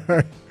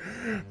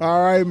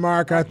 All right,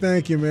 Mark. I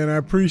thank you, man. I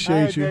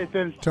appreciate you.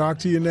 Nathan. Talk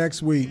to you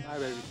next week. Bye,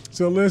 baby.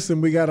 So listen,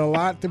 we got a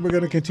lot that we're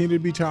going to continue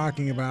to be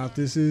talking about.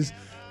 This is.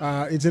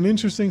 It's an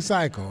interesting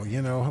cycle.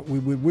 You know, we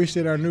would wish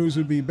that our news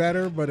would be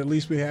better, but at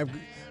least we have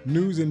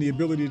news and the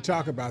ability to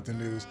talk about the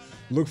news.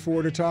 Look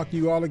forward to talking to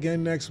you all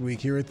again next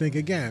week here at Think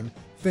Again.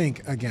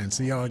 Think Again.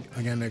 See y'all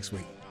again next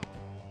week.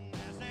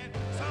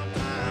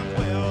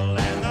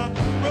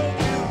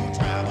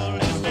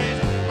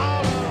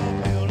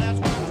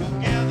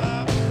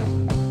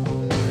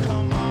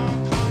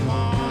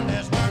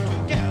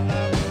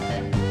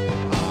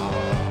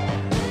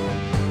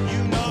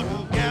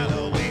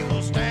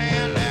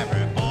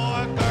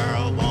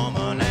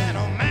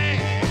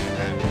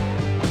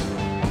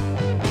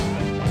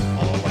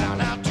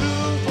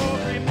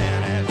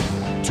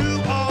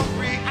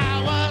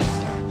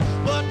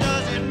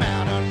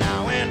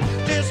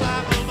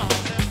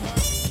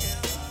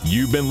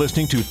 You've been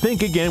listening to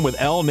Think Again with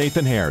L.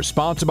 Nathan Hare,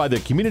 sponsored by the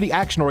Community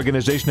Action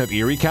Organization of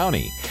Erie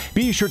County.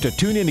 Be sure to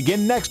tune in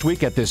again next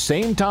week at this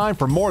same time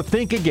for more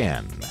Think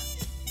Again.